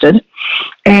lasted.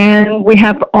 And we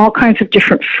have all kinds of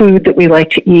different food that we like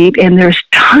to eat. And there's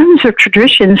tons of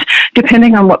traditions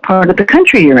depending on what part of the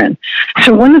country you're in.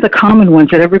 So one of the common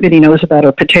ones that everybody knows about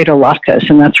are potato latkes.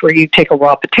 And that's where you take a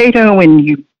raw potato and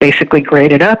you basically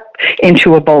grate it up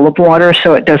into a bowl of water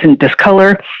so it doesn't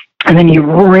discolor. And then you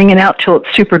wring it out till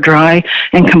it's super dry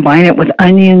and combine it with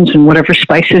onions and whatever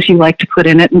spices you like to put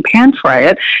in it and pan fry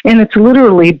it. And it's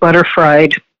literally butter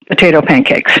fried potato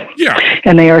pancakes. Yeah.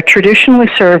 And they are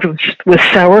traditionally served with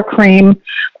sour cream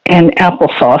and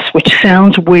applesauce, which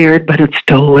sounds weird, but it's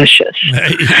delicious.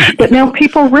 But now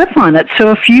people rip on it.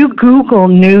 So if you Google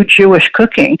new Jewish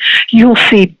cooking, you'll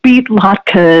see beet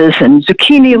latkes and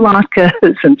zucchini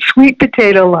latkes and sweet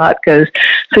potato latkes.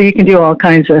 So you can do all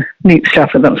kinds of neat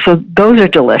stuff with them. So those are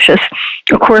delicious.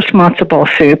 Of course, matzo ball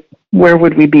soup. Where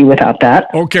would we be without that?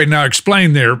 Okay, now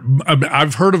explain there.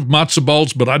 I've heard of matzo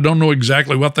balls, but I don't know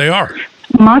exactly what they are.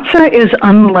 Matzah is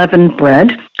unleavened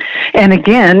bread. And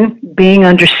again, being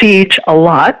under siege a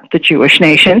lot, the Jewish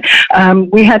nation,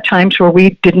 we had times where we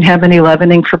didn't have any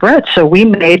leavening for bread. So we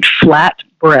made flat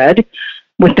bread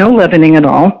with no leavening at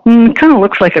all. It kind of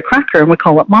looks like a cracker, and we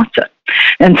call it matzah.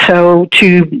 And so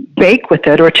to bake with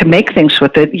it or to make things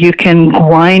with it, you can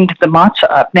grind the matzah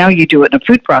up. Now you do it in a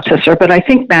food processor, but I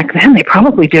think back then they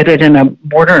probably did it in a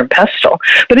mortar and pestle.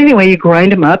 But anyway, you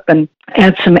grind them up and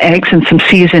add some eggs and some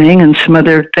seasoning and some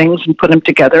other things and put them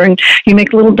together, and you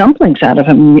make little dumplings out of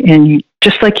them. And you,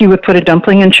 just like you would put a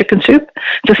dumpling in chicken soup,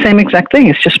 it's the same exact thing.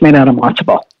 It's just made out of matzo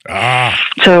ball.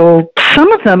 So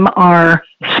some of them are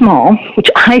small, which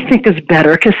I think is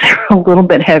better because they're a little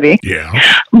bit heavy. Yeah.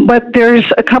 But there's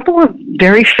a couple of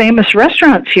very famous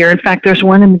restaurants here. In fact, there's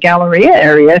one in the Galleria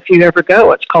area if you ever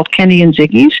go. It's called Kenny and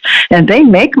Ziggy's, and they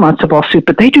make matzo ball soup,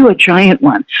 but they do a giant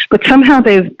one. But somehow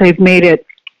they've made it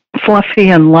fluffy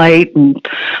and light, and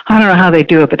I don't know how they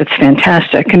do it, but it's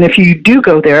fantastic. And if you do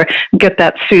go there and get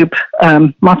that soup,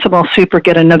 matzo ball soup, or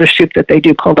get another soup that they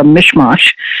do called a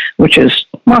mishmash, which is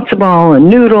matzo ball and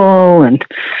noodle and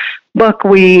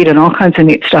buckwheat and all kinds of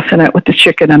neat stuff in it with the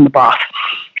chicken and the broth.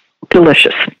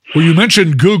 Delicious. Well, you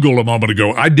mentioned Google a moment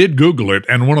ago. I did Google it,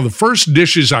 and one of the first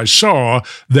dishes I saw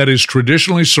that is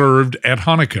traditionally served at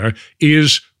Hannukah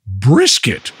is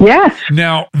brisket. Yes.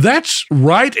 Now, that's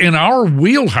right in our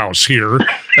wheelhouse here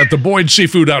at the Boyd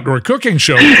Seafood Outdoor Cooking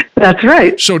Show. That's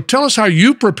right. So tell us how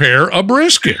you prepare a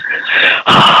brisket.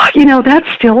 That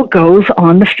still goes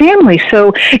on the family.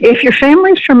 So if your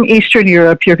family's from Eastern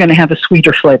Europe, you're going to have a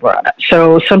sweeter flavor on it.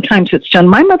 So sometimes it's done.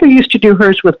 My mother used to do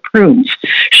hers with prunes.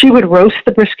 She would roast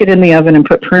the brisket in the oven and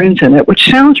put prunes in it, which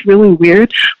sounds really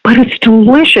weird, but it's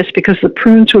delicious because the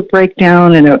prunes would break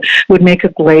down and it would make a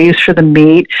glaze for the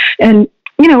meat. And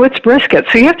it's brisket,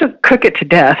 so you have to cook it to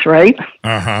death, right?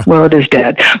 Uh-huh. Well, it is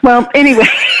dead. Well, anyway,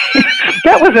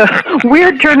 that was a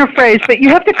weird turn of phrase, but you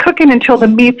have to cook it until the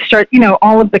meat start,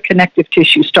 all of the connective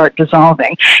tissue start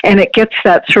dissolving, and it gets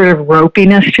that sort of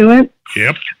ropiness to it.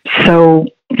 Yep. So,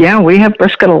 yeah, we have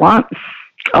brisket a lot.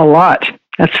 A lot.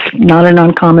 That's not an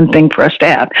uncommon thing for us to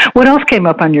have. What else came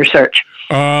up on your search?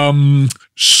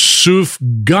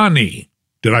 Sufgani.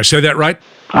 Did I say that right?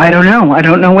 I don't know. I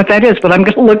don't know what that is, but I'm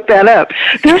going to look that up.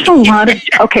 There's a lot of...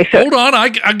 Okay, so... Hold on. I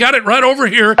got it right over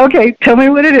here. Okay, tell me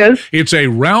what it is. It's a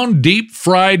round,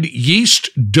 deep-fried yeast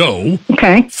dough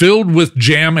filled with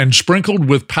jam and sprinkled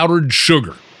with powdered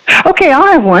sugar. Okay, I'll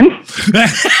have one.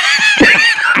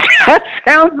 That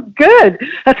sounds good.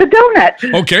 That's a donut.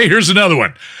 Okay, here's another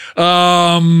one.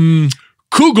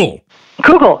 Kugel.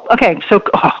 Kugel. Okay, so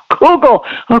Kugel.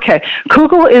 Okay,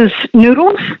 Kugel is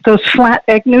noodles, those flat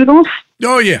egg noodles.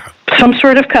 Oh, yeah. Some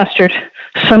sort of custard,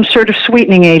 some sort of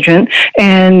sweetening agent.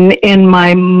 And in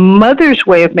my mother's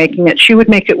way of making it, she would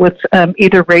make it with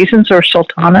either raisins or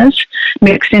sultanas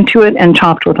mixed into it and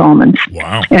topped with almonds.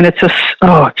 Wow. And it's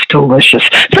it's delicious.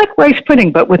 It's like rice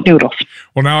pudding, but with noodles.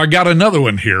 Well, now I got another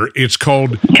one here. It's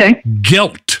called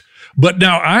gelt. But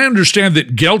now I understand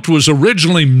that gelt was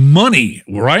originally money,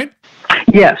 right?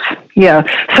 Yes, yeah.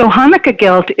 So Hannukah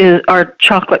gelt are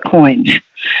chocolate coins,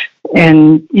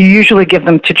 and you usually give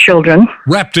them to children.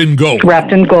 Wrapped in gold.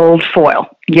 Wrapped in gold foil,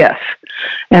 yes.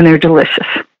 And they're delicious,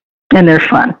 and they're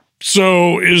fun.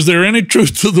 So is there any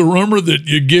truth to the rumor that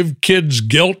you give kids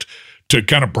gelt to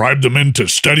kind of bribe them into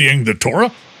studying the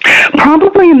Torah?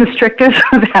 Probably in the strictest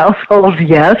of households,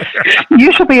 yes.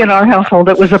 Usually in our household,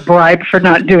 it was a bribe for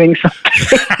not doing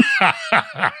something.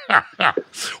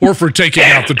 Or for taking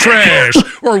out the trash,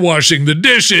 or washing the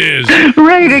dishes.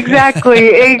 Right, exactly.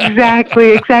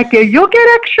 You'll get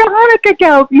extra Hannukah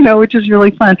gelt, which is really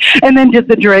fun. And then did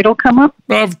the dreidel come up?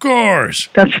 Of course.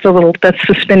 That's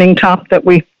the spinning top that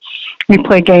we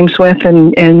play games with,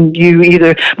 and you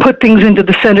either put things into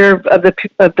the center of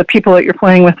the people that you're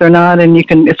playing with or not, and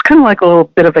it's kind of like a little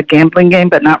bit of a gambling game,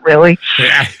 but not really.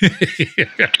 Yeah.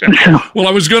 So, well,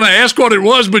 I was going to ask what it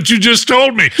was, but you just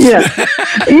told me. Yeah,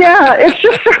 it's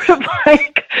just sort of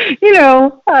like,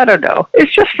 I don't know.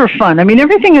 It's just for fun. I mean,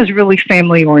 everything is really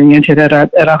family oriented at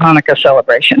a Hannukah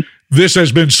celebration. This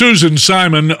has been Susan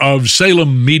Simon of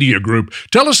Salem Media Group.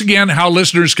 Tell us again how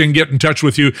listeners can get in touch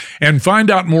with you and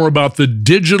find out more about the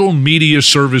digital media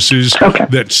services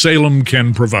that Salem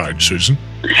can provide, Susan.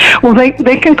 Well,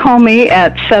 they can call me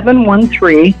at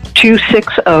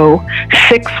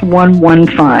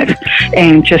 713-260-6115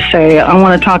 and just say, I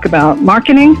want to talk about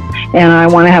marketing and I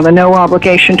want to have a no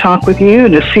obligation talk with you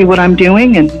to see what I'm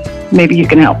doing, and maybe you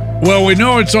can help. Well, we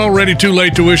know it's already too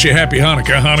late to wish you happy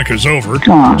Hannukah. Hanukkah's over.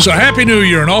 Aww. So happy New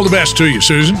Year and all the best to you,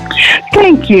 Susan.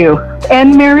 Thank you.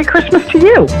 And Merry Christmas to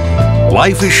you.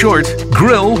 Life is short.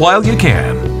 Grill while you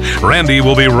can. Randy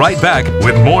will be right back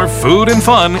with more food and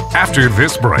fun after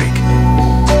this break.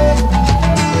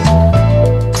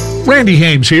 Randy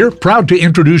Hames here, proud to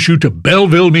introduce you to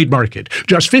Belleville Meat Market,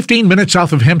 just 15 minutes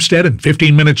south of Hempstead and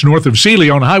 15 minutes north of Sealy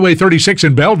on Highway 36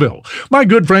 in Belleville. My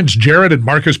good friends Jared and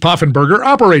Marcus Poffenberger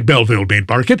operate Belleville Meat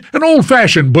Market, an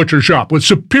old-fashioned butcher shop with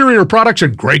superior products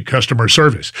and great customer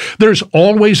service. There's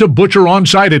always a butcher on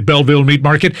site at Belleville Meat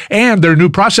Market, and their new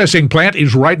processing plant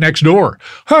is right next door.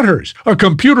 Hunters, a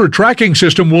computer tracking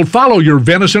system will follow your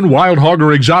venison, wild hog,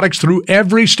 or exotics through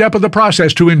every step of the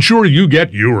process to ensure you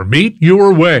get your meat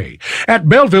your way. At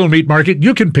Belleville Meat Market,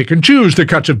 you can pick and choose the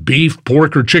cuts of beef,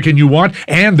 pork, or chicken you want,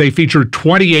 and they feature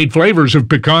 28 flavors of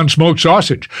pecan smoked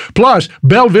sausage. Plus,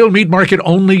 Belleville Meat Market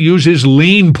only uses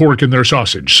lean pork in their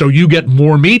sausage, so you get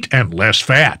more meat and less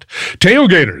fat.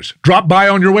 Tailgaters, drop by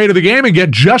on your way to the game and get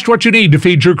just what you need to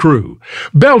feed your crew.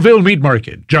 Belleville Meat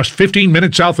Market, just 15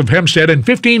 minutes south of Hempstead and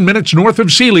 15 minutes north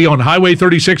of Sealy on Highway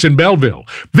 36 in Belleville.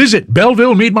 Visit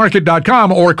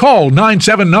BellevilleMeatMarket.com or call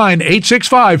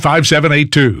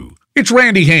 979-865-5782. It's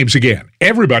Randy Hames again.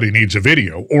 Everybody needs a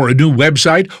video or a new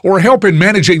website or help in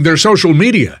managing their social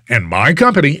media, and my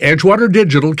company, Edgewater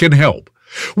Digital, can help.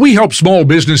 We help small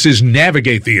businesses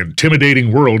navigate the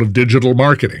intimidating world of digital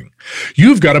marketing.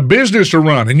 You've got a business to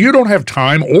run, and you don't have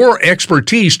time or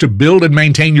expertise to build and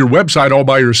maintain your website all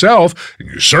by yourself, and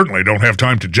you certainly don't have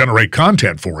time to generate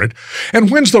content for it.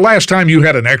 And when's the last time you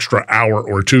had an extra hour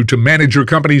or two to manage your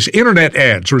company's internet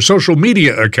ads or social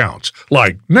media accounts?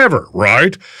 Like never,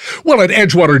 right? Well, at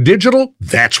Edgewater Digital,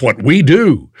 that's what we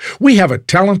do. We have a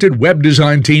talented web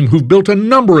design team who've built a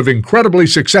number of incredibly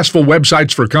successful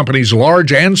websites for companies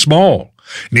large and small.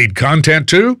 Need content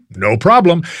too? No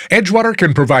problem. Edgewater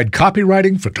can provide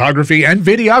copywriting, photography, and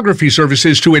videography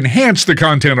services to enhance the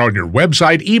content on your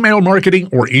website, email marketing,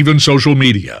 or even social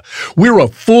media. We're a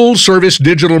full-service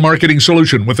digital marketing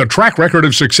solution with a track record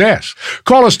of success.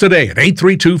 Call us today at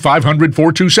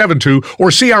 832-500-4272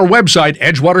 or see our website,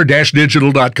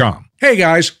 edgewater-digital.com. Hey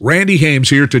guys, Randy Hames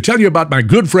here to tell you about my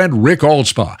good friend Rick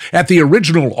Allspa at the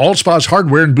original Allspa's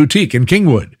Hardware and Boutique in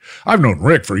Kingwood. I've known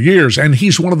Rick for years, and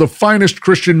he's one of the finest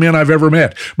Christian men I've ever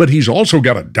met, but he's also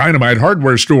got a dynamite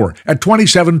hardware store at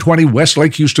 2720 West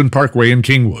Lake Houston Parkway in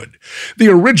Kingwood. The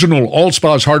original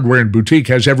Allspa's Hardware and Boutique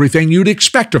has everything you'd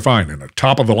expect to find in a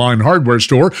top-of-the-line hardware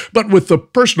store, but with the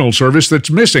personal service that's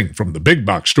missing from the big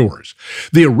box stores.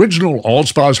 The original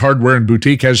Allspa's Hardware and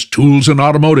Boutique has tools and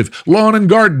automotive, lawn and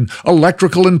garden,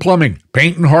 electrical and plumbing,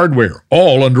 paint and hardware,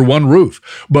 all under one roof.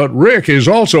 But Rick is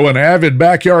also an avid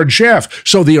backyard chef,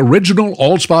 so the original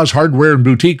Allspa's Hardware and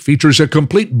Boutique features a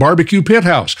complete barbecue pit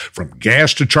house. From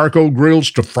gas to charcoal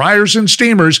grills to fryers and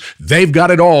steamers, they've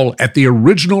got it all at the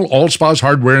original Allspa's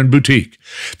Hardware and Boutique.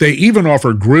 They even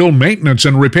offer grill maintenance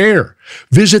and repair.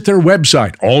 Visit their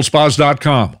website,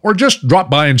 allspas.com, or just drop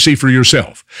by and see for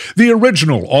yourself. The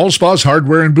original Allspa's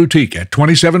Hardware and Boutique at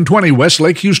 2720 West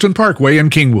Lake Houston Parkway in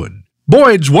Kingwood.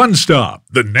 Boyd's One Stop.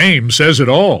 The name says it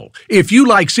all. If you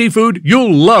like seafood,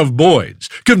 you'll love Boyd's,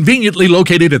 conveniently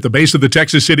located at the base of the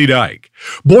Texas City Dike.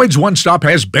 Boyd's One Stop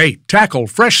has bait, tackle,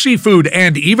 fresh seafood,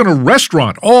 and even a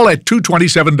restaurant, all at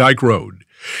 227 Dike Road.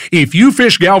 If you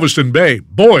fish Galveston Bay,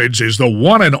 Boyd's is the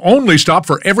one and only stop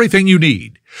for everything you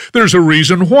need. There's a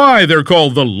reason why they're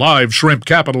called the live shrimp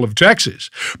capital of Texas.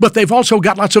 But they've also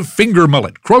got lots of finger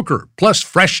mullet, croaker, plus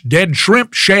fresh dead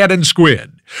shrimp, shad, and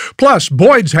squid. Plus,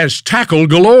 Boyd's has tackle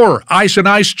galore, ice and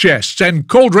ice chests, and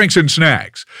cold drinks and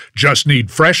snacks. Just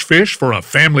need fresh fish for a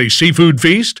family seafood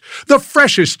feast? The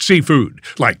freshest seafood,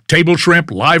 like table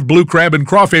shrimp, live blue crab, and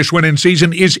crawfish when in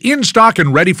season, is in stock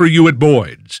and ready for you at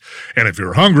Boyd's. And if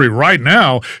you're hungry right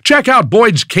now, check out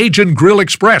Boyd's Cajun Grill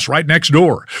Express right next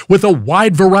door, with a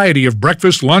wide variety of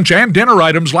breakfast, lunch, and dinner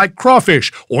items like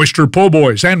crawfish, oyster po'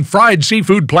 boys, and fried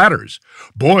seafood platters.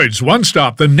 Boyd's One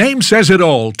Stop, the name says it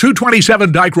all,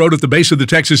 227 Dike Road at the base of the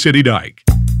Texas City Dike.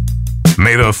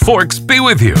 May the forks be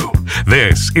with you.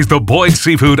 This is the Boyd's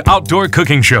Seafood Outdoor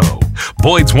Cooking Show.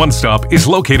 Boyd's One Stop is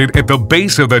located at the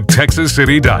base of the Texas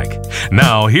City Dike.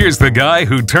 Now, here's the guy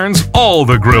who turns all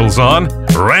the grills on,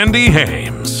 Randy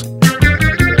Hames.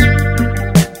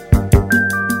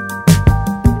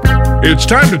 It's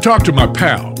time to talk to my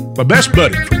pal, my best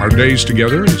buddy from our days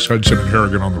together as Hudson and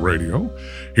Harrigan on the radio.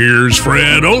 Here's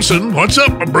Fred Olson. What's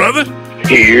up, my brother?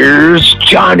 Here's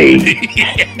Johnny.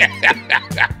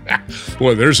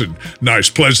 Boy, there's a nice,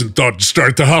 pleasant thought to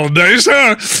start the holidays,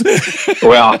 huh?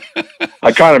 Well,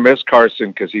 I kind of miss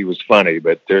Carson because he was funny,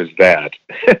 but there's that.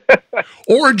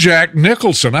 Or Jack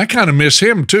Nicholson. I kind of miss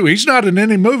him, too. He's not in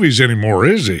any movies anymore,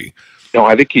 is he? No,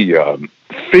 I think he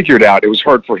figured out it was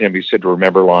hard for him, he said, to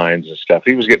remember lines and stuff.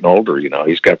 He was getting older, you know.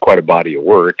 He's got quite a body of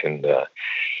work.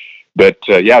 But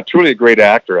yeah, truly a great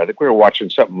actor. I think we were watching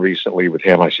something recently with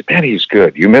him. I said, man, he's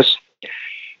good. You miss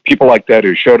people like that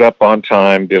who showed up on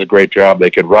time, did a great job.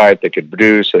 They could write, they could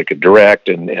produce, they could direct,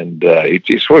 and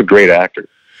he's what a great actor.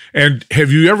 And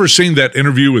have you ever seen that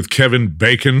interview with Kevin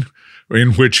Bacon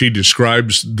in which he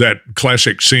describes that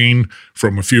classic scene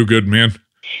from A Few Good Men?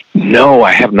 No,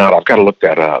 I have not. I've got to look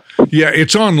that up. Yeah,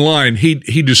 it's online.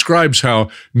 He describes how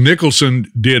Nicholson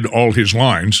did all his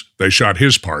lines. They shot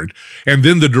his part. And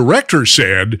then the director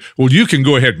said, well, you can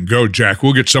go ahead and go, Jack.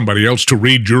 We'll get somebody else to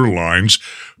read your lines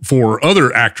for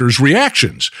other actors'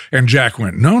 reactions. And Jack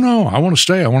went, no, I want to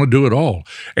stay. I want to do it all.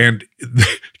 And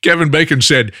Kevin Bacon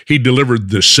said he delivered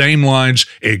the same lines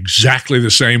exactly the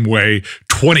same way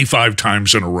 25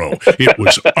 times in a row. It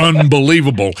was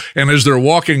unbelievable. And as they're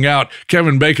walking out,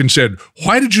 Kevin Bacon said,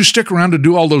 why did you stick around to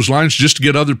do all those lines just to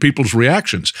get other people's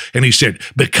reactions? And he said,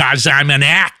 because I'm an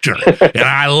actor and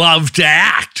I love to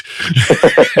act.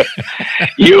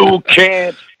 You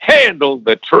can't handle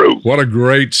the truth. What a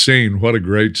great scene. What a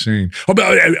great scene.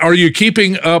 Are you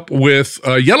keeping up with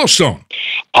Yellowstone?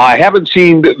 I haven't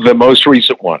seen the most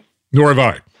recent one. Nor have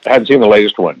I. I hadn't seen the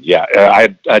latest one. Yeah,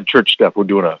 I had church stuff. We're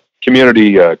doing a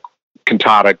community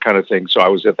cantata kind of thing, so I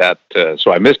was at that,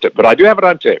 so I missed it. But I do have it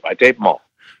on tape. I tape them all.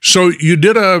 So you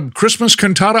did a Christmas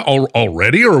cantata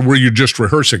already, or were you just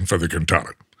rehearsing for the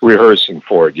cantata? Rehearsing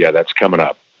for it, yeah, that's coming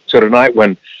up. So tonight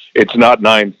when it's not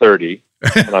 9:30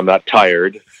 and I'm not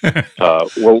tired,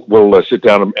 we'll sit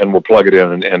down and we'll plug it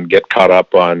in and get caught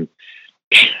up on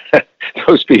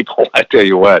those people. I tell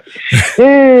you what.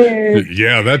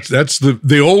 Yeah, that's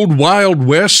the old Wild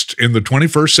West in the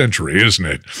 21st century, isn't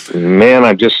it? Man,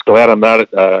 I'm just glad I'm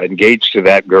not engaged to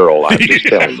that girl. I'm just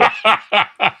telling you.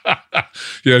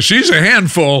 Yeah, she's a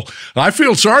handful. I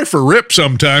feel sorry for Rip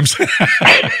sometimes.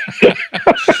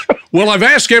 Well, I've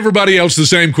asked everybody else the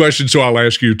same question, so I'll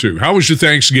ask you too. How was your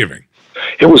Thanksgiving?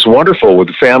 It was wonderful with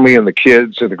the family and the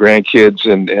kids and the grandkids,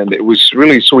 and it was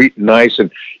really sweet and nice.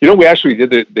 And, we actually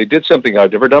they did something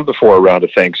I've never done before around a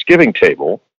Thanksgiving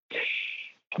table.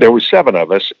 There were 7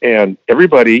 of us, and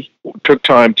everybody took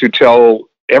time to tell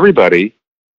everybody,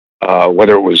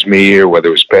 whether it was me or whether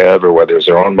it was Bev or whether it was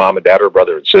their own mom and dad or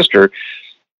brother and sister,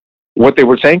 what they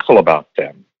were thankful about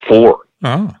them for.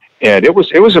 Oh. And it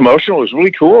was emotional. It was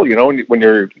really cool, when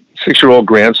your 6-year-old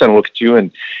grandson look at you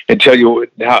and tell you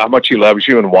how much he loves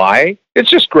you and why.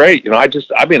 It's just great. I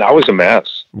was a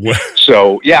mess.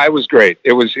 So yeah, it was great.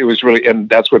 It was really, and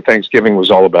that's what Thanksgiving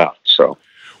was all about. So,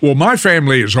 well, my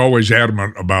family is always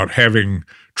adamant about having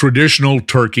traditional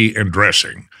turkey and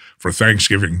dressing for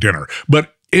Thanksgiving dinner.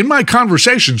 But in my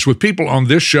conversations with people on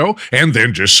this show, and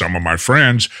then just some of my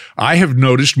friends, I have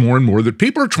noticed more and more that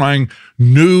people are trying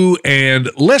new and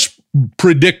less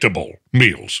predictable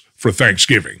meals for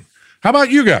Thanksgiving. How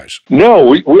about you guys?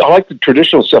 No, I like the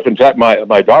traditional stuff. In fact,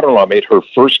 my daughter-in-law made her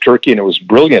first turkey, and it was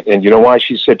brilliant. And you know why?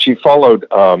 She said she followed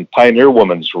Pioneer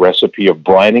Woman's recipe of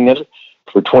brining it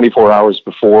for 24 hours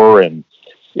before, and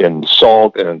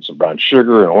salt and some brown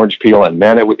sugar and orange peel. And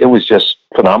man, it was just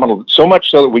phenomenal. So much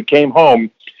so that we came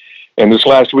home, and this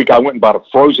last week I went and bought a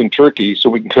frozen turkey so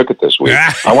we can cook it this week.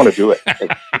 I want to do it.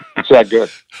 It's that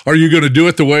good. Are you going to do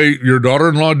it the way your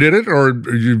daughter-in-law did it, or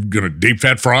are you going to deep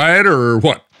fat fry it, or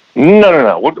what?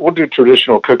 No. We'll do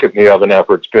traditional, cook it in the oven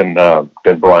after it's been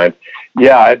brined.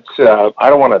 Yeah, it's I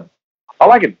don't want to. I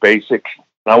like it basic.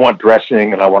 And I want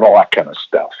dressing, and I want all that kind of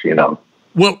stuff.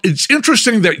 Well, it's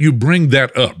interesting that you bring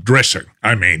that up, dressing,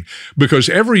 because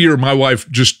every year my wife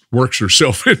just works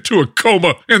herself into a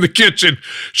coma in the kitchen.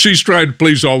 She's trying to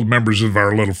please all the members of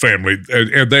our little family,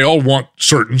 and they all want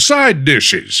certain side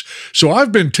dishes. So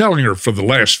I've been telling her for the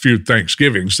last few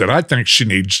Thanksgivings that I think she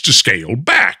needs to scale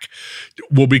back.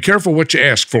 Well, be careful what you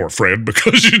ask for, Fred,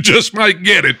 because you just might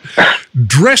get it.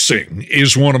 Dressing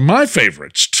is one of my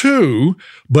favorites, too,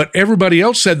 but everybody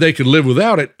else said they could live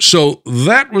without it, so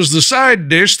that was the side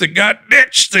dish that got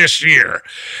ditched this year.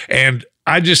 And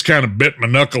I just kind of bit my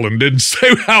knuckle and didn't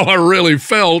say how I really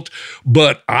felt,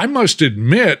 but I must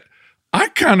admit, I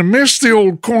kind of miss the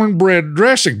old cornbread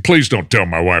dressing. Please don't tell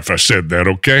my wife I said that,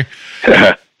 okay?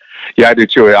 Yeah, I do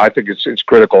too. I think it's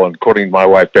critical. And according to my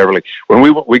wife, Beverly, when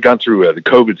we gone through the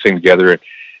COVID thing together,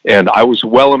 and I was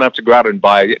well enough to go out and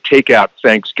buy takeout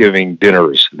Thanksgiving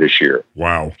dinners this year.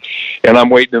 Wow. And I'm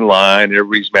waiting in line, and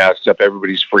everybody's masked up,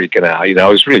 everybody's freaking out. It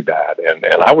was really bad. And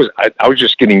I was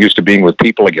just getting used to being with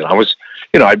people again.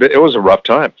 It was a rough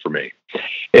time for me.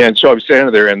 And so I'm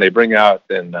standing there, and they bring out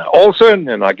Olson,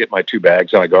 and I get my 2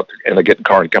 bags, and I go up there, and I get in the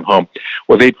car and come home.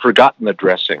 Well, they'd forgotten the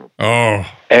dressing. Oh.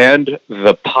 And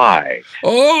the pie.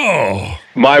 Oh.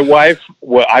 My wife,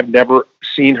 I've never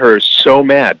seen her so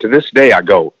mad. To this day, I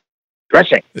go,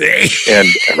 dressing. And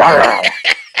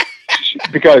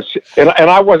because and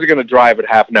I wasn't going to drive it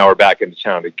half an hour back into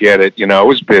town to get it. You know, it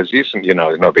was busy, so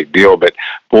no big deal. But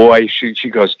boy, she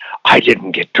goes, I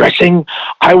didn't get dressing.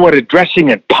 I wanted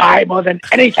dressing and pie more than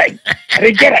anything. I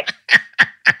didn't get it.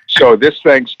 So this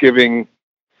Thanksgiving,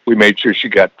 we made sure she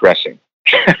got dressing.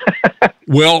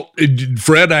 Well,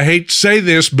 Fred, I hate to say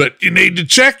this, but you need to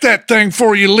check that thing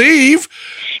before you leave.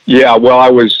 Yeah, well, I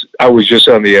was just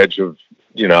on the edge of,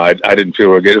 I didn't feel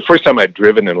real good. The first time I'd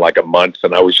driven in like a month,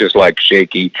 and I was just like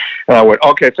shaky. And I went,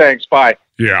 okay, thanks, bye.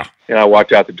 Yeah. And I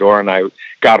walked out the door, and I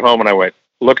got home, and I went,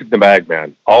 look at the bag,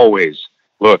 man. Always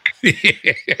look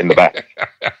in the bag.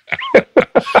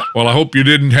 Well, I hope you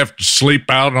didn't have to sleep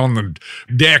out on the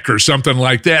deck or something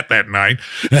like that night.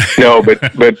 No, but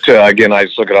again, I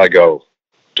just look at it, I go,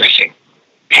 dressing.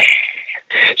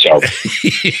 So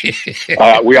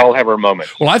we all have our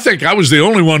moments. Well, I think I was the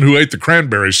only one who ate the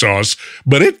cranberry sauce,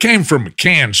 but it came from a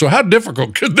can. So how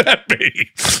difficult could that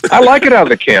be? I like it out of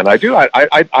the can. I do.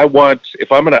 I want,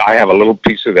 if I'm I have a little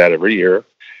piece of that every year.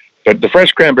 But the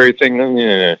fresh cranberry thing,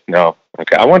 no.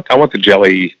 Okay, I want the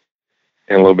jelly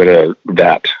and a little bit of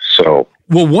that. So,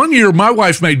 well, one year my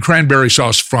wife made cranberry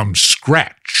sauce from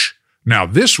scratch. Now,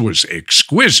 this was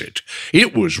exquisite.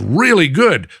 It was really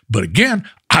good. But again,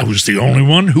 I was the only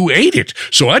one who ate it.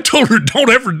 So I told her, don't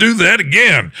ever do that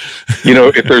again.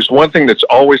 If there's one thing that's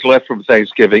always left from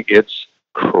Thanksgiving, it's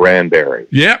cranberry.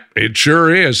 Yeah, it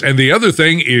sure is. And the other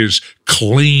thing is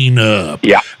clean up.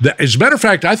 Yeah. As a matter of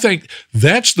fact, I think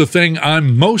that's the thing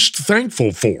I'm most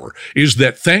thankful for, is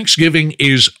that Thanksgiving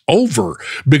is over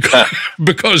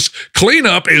because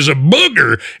cleanup is a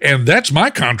booger, and that's my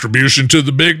contribution to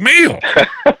the big meal.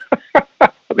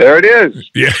 There it is.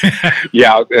 Yeah.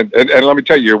 Yeah. And let me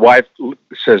tell you, your wife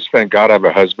says, thank God I have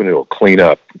a husband who will clean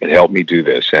up and help me do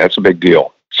this. And that's a big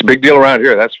deal. It's a big deal around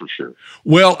here, that's for sure.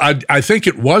 Well, I think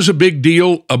it was a big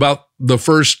deal about the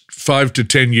first 5 to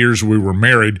 10 years we were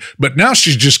married, but now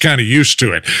she's just kind of used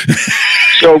to it.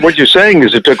 So what you're saying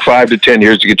is it took 5 to 10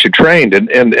 years to get you trained,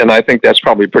 and I think that's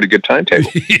probably a pretty good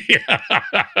timetable.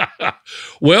 Yeah.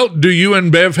 Well, do you and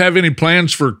Bev have any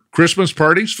plans for Christmas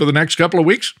parties for the next couple of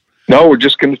weeks? No, we're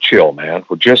just going to chill, man.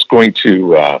 We're just going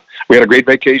to, we had a great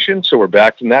vacation, so we're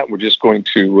back from that. We're just going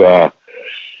to,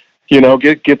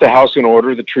 get the house in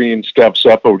order, the tree and stuff's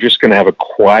up, but we're just going to have a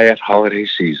quiet holiday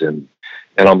season,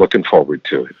 and I'm looking forward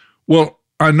to it. Well,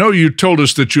 I know you told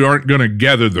us that you aren't going to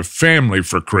gather the family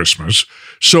for Christmas,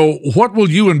 so what will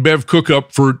you and Bev cook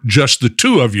up for just the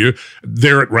two of you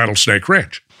there at Rattlesnake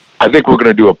Ranch? I think we're going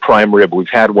to do a prime rib. We've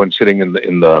had one sitting in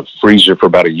the freezer for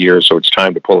about a year, so it's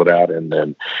time to pull it out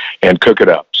and cook it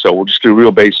up. So we'll just do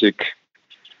real basic,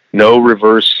 no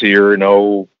reverse sear,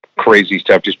 no crazy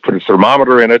stuff. Just put a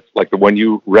thermometer in it, like the one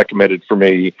you recommended for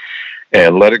me,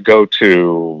 and let it go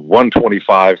to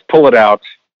 125. Pull it out,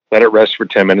 let it rest for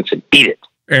 10 minutes, and eat it.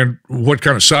 And what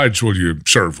kind of sides will you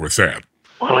serve with that?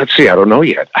 Well, let's see. I don't know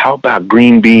yet. How about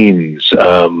green beans?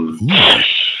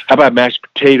 How about mashed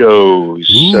potatoes?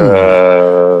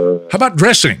 How about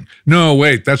dressing? No,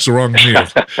 wait, that's the wrong meal.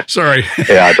 Sorry.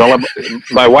 Yeah,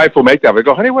 my wife will make that. I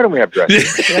go, honey, why don't we have dressing?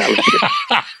 Yeah, let's get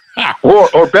it.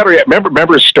 Or better yet,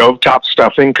 remember stovetop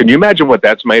stuffing? Can you imagine what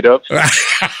that's made of?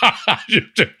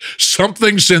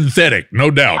 Something synthetic,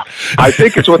 no doubt. I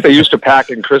think it's what they used to pack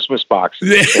in Christmas boxes.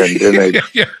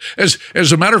 Yeah.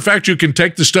 As a matter of fact, you can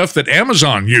take the stuff that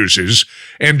Amazon uses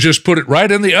and just put it right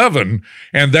in the oven,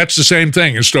 and that's the same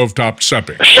thing as stovetop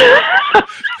stuffing.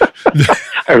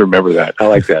 I remember that. I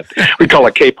like that. We call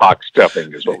it K-pop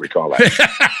stuffing is what we call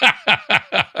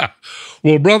that.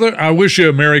 Well, brother, I wish you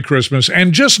a Merry Christmas,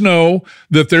 and just know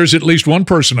that there's at least one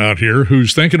person out here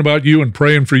who's thinking about you and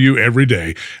praying for you every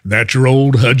day. That's your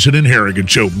old Hudson and Harrigan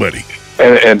show, buddy.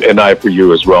 And I for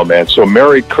you as well, man. So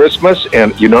Merry Christmas,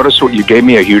 and you notice what you gave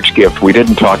me a huge gift. We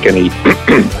didn't talk any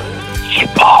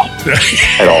football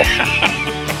at all.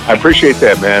 I appreciate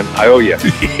that, man. I owe you.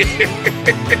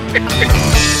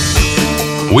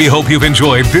 We hope you've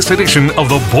enjoyed this edition of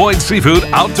the Boyd Seafood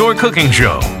Outdoor Cooking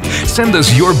Show. Send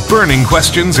us your burning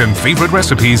questions and favorite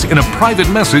recipes in a private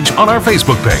message on our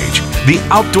Facebook page, The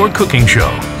Outdoor Cooking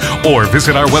Show, or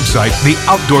visit our website,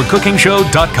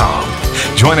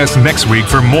 theoutdoorcookingshow.com. Join us next week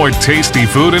for more tasty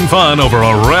food and fun over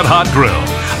a red-hot grill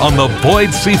on the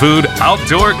Boyd Seafood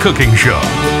Outdoor Cooking Show.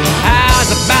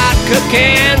 How's about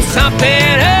cooking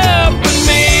something up with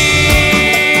me?